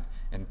another kind.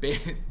 And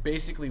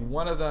basically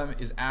one of them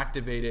is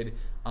activated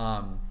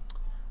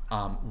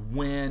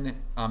when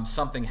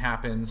something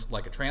happens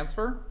like a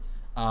transfer.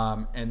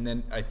 And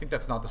then I think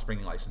that's not the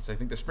springing license. I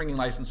think the springing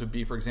license would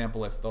be, for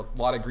example, if the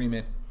lot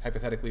agreement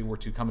hypothetically were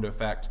to come into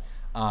effect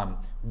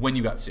when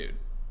you got sued.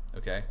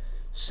 Okay,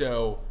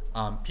 so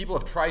people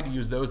have tried to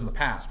use those in the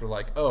past. We're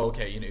like, oh,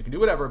 okay, you can do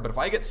whatever, but if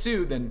I get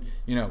sued, then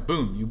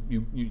boom,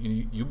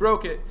 you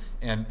broke it,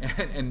 and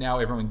now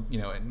everyone,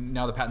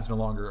 now the patent's no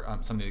longer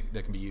something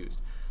that can be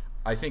used.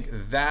 I think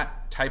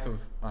that type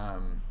of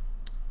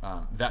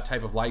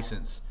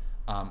license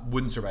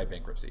wouldn't survive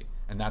bankruptcy,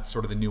 and that's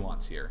sort of the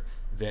nuance here.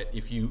 That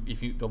if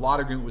the lot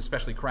agreement was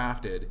specially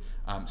crafted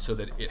so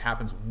that it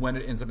happens when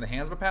it ends up in the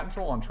hands of a patent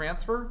troll on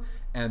transfer,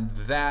 and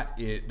that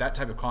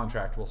type of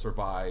contract will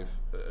survive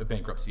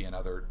bankruptcy and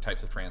other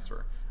types of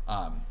transfer,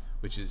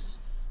 which is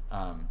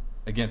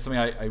again something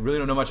I really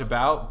don't know much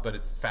about, but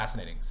it's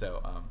fascinating.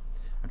 So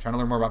I'm trying to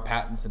learn more about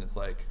patents, and it's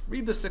like,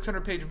 read the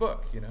 600-page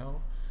book.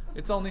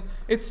 It's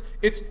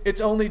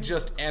only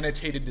just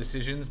annotated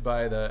decisions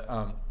by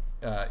the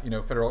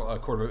Federal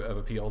Court of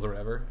Appeals or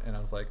whatever, and I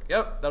was like,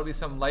 yep, that'll be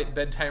some light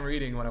bedtime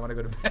reading when I want to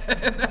go to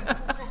bed.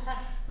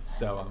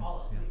 So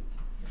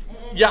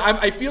yeah,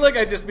 I feel like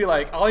I'd just be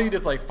like, all I need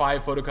is like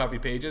 5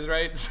 photocopy pages,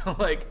 right? So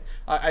like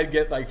I'd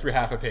get like through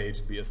half a page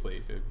and be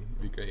asleep.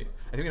 It'd be great.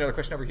 I think another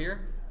question over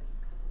here.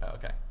 Oh,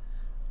 okay.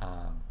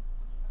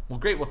 Well,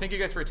 great. Well, thank you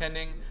guys for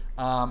attending.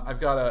 I've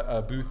got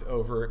a booth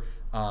over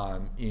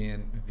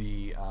in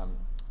the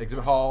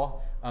exhibit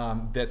hall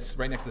that's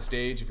right next to the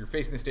stage. If you're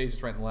facing the stage,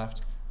 it's right on the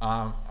left.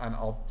 And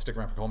I'll stick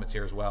around for comments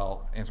here as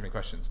well, answer any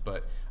questions.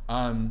 But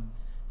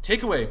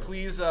takeaway,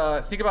 please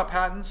think about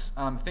patents,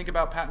 think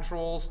about patent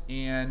trolls,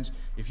 and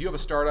if you have a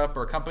startup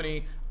or a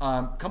company,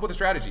 come up with a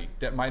strategy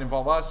that might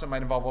involve us, it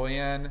might involve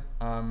OAN,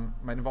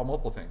 might involve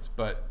multiple things,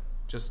 but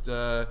just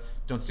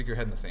don't stick your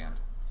head in the sand.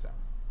 So,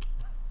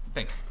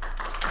 thanks.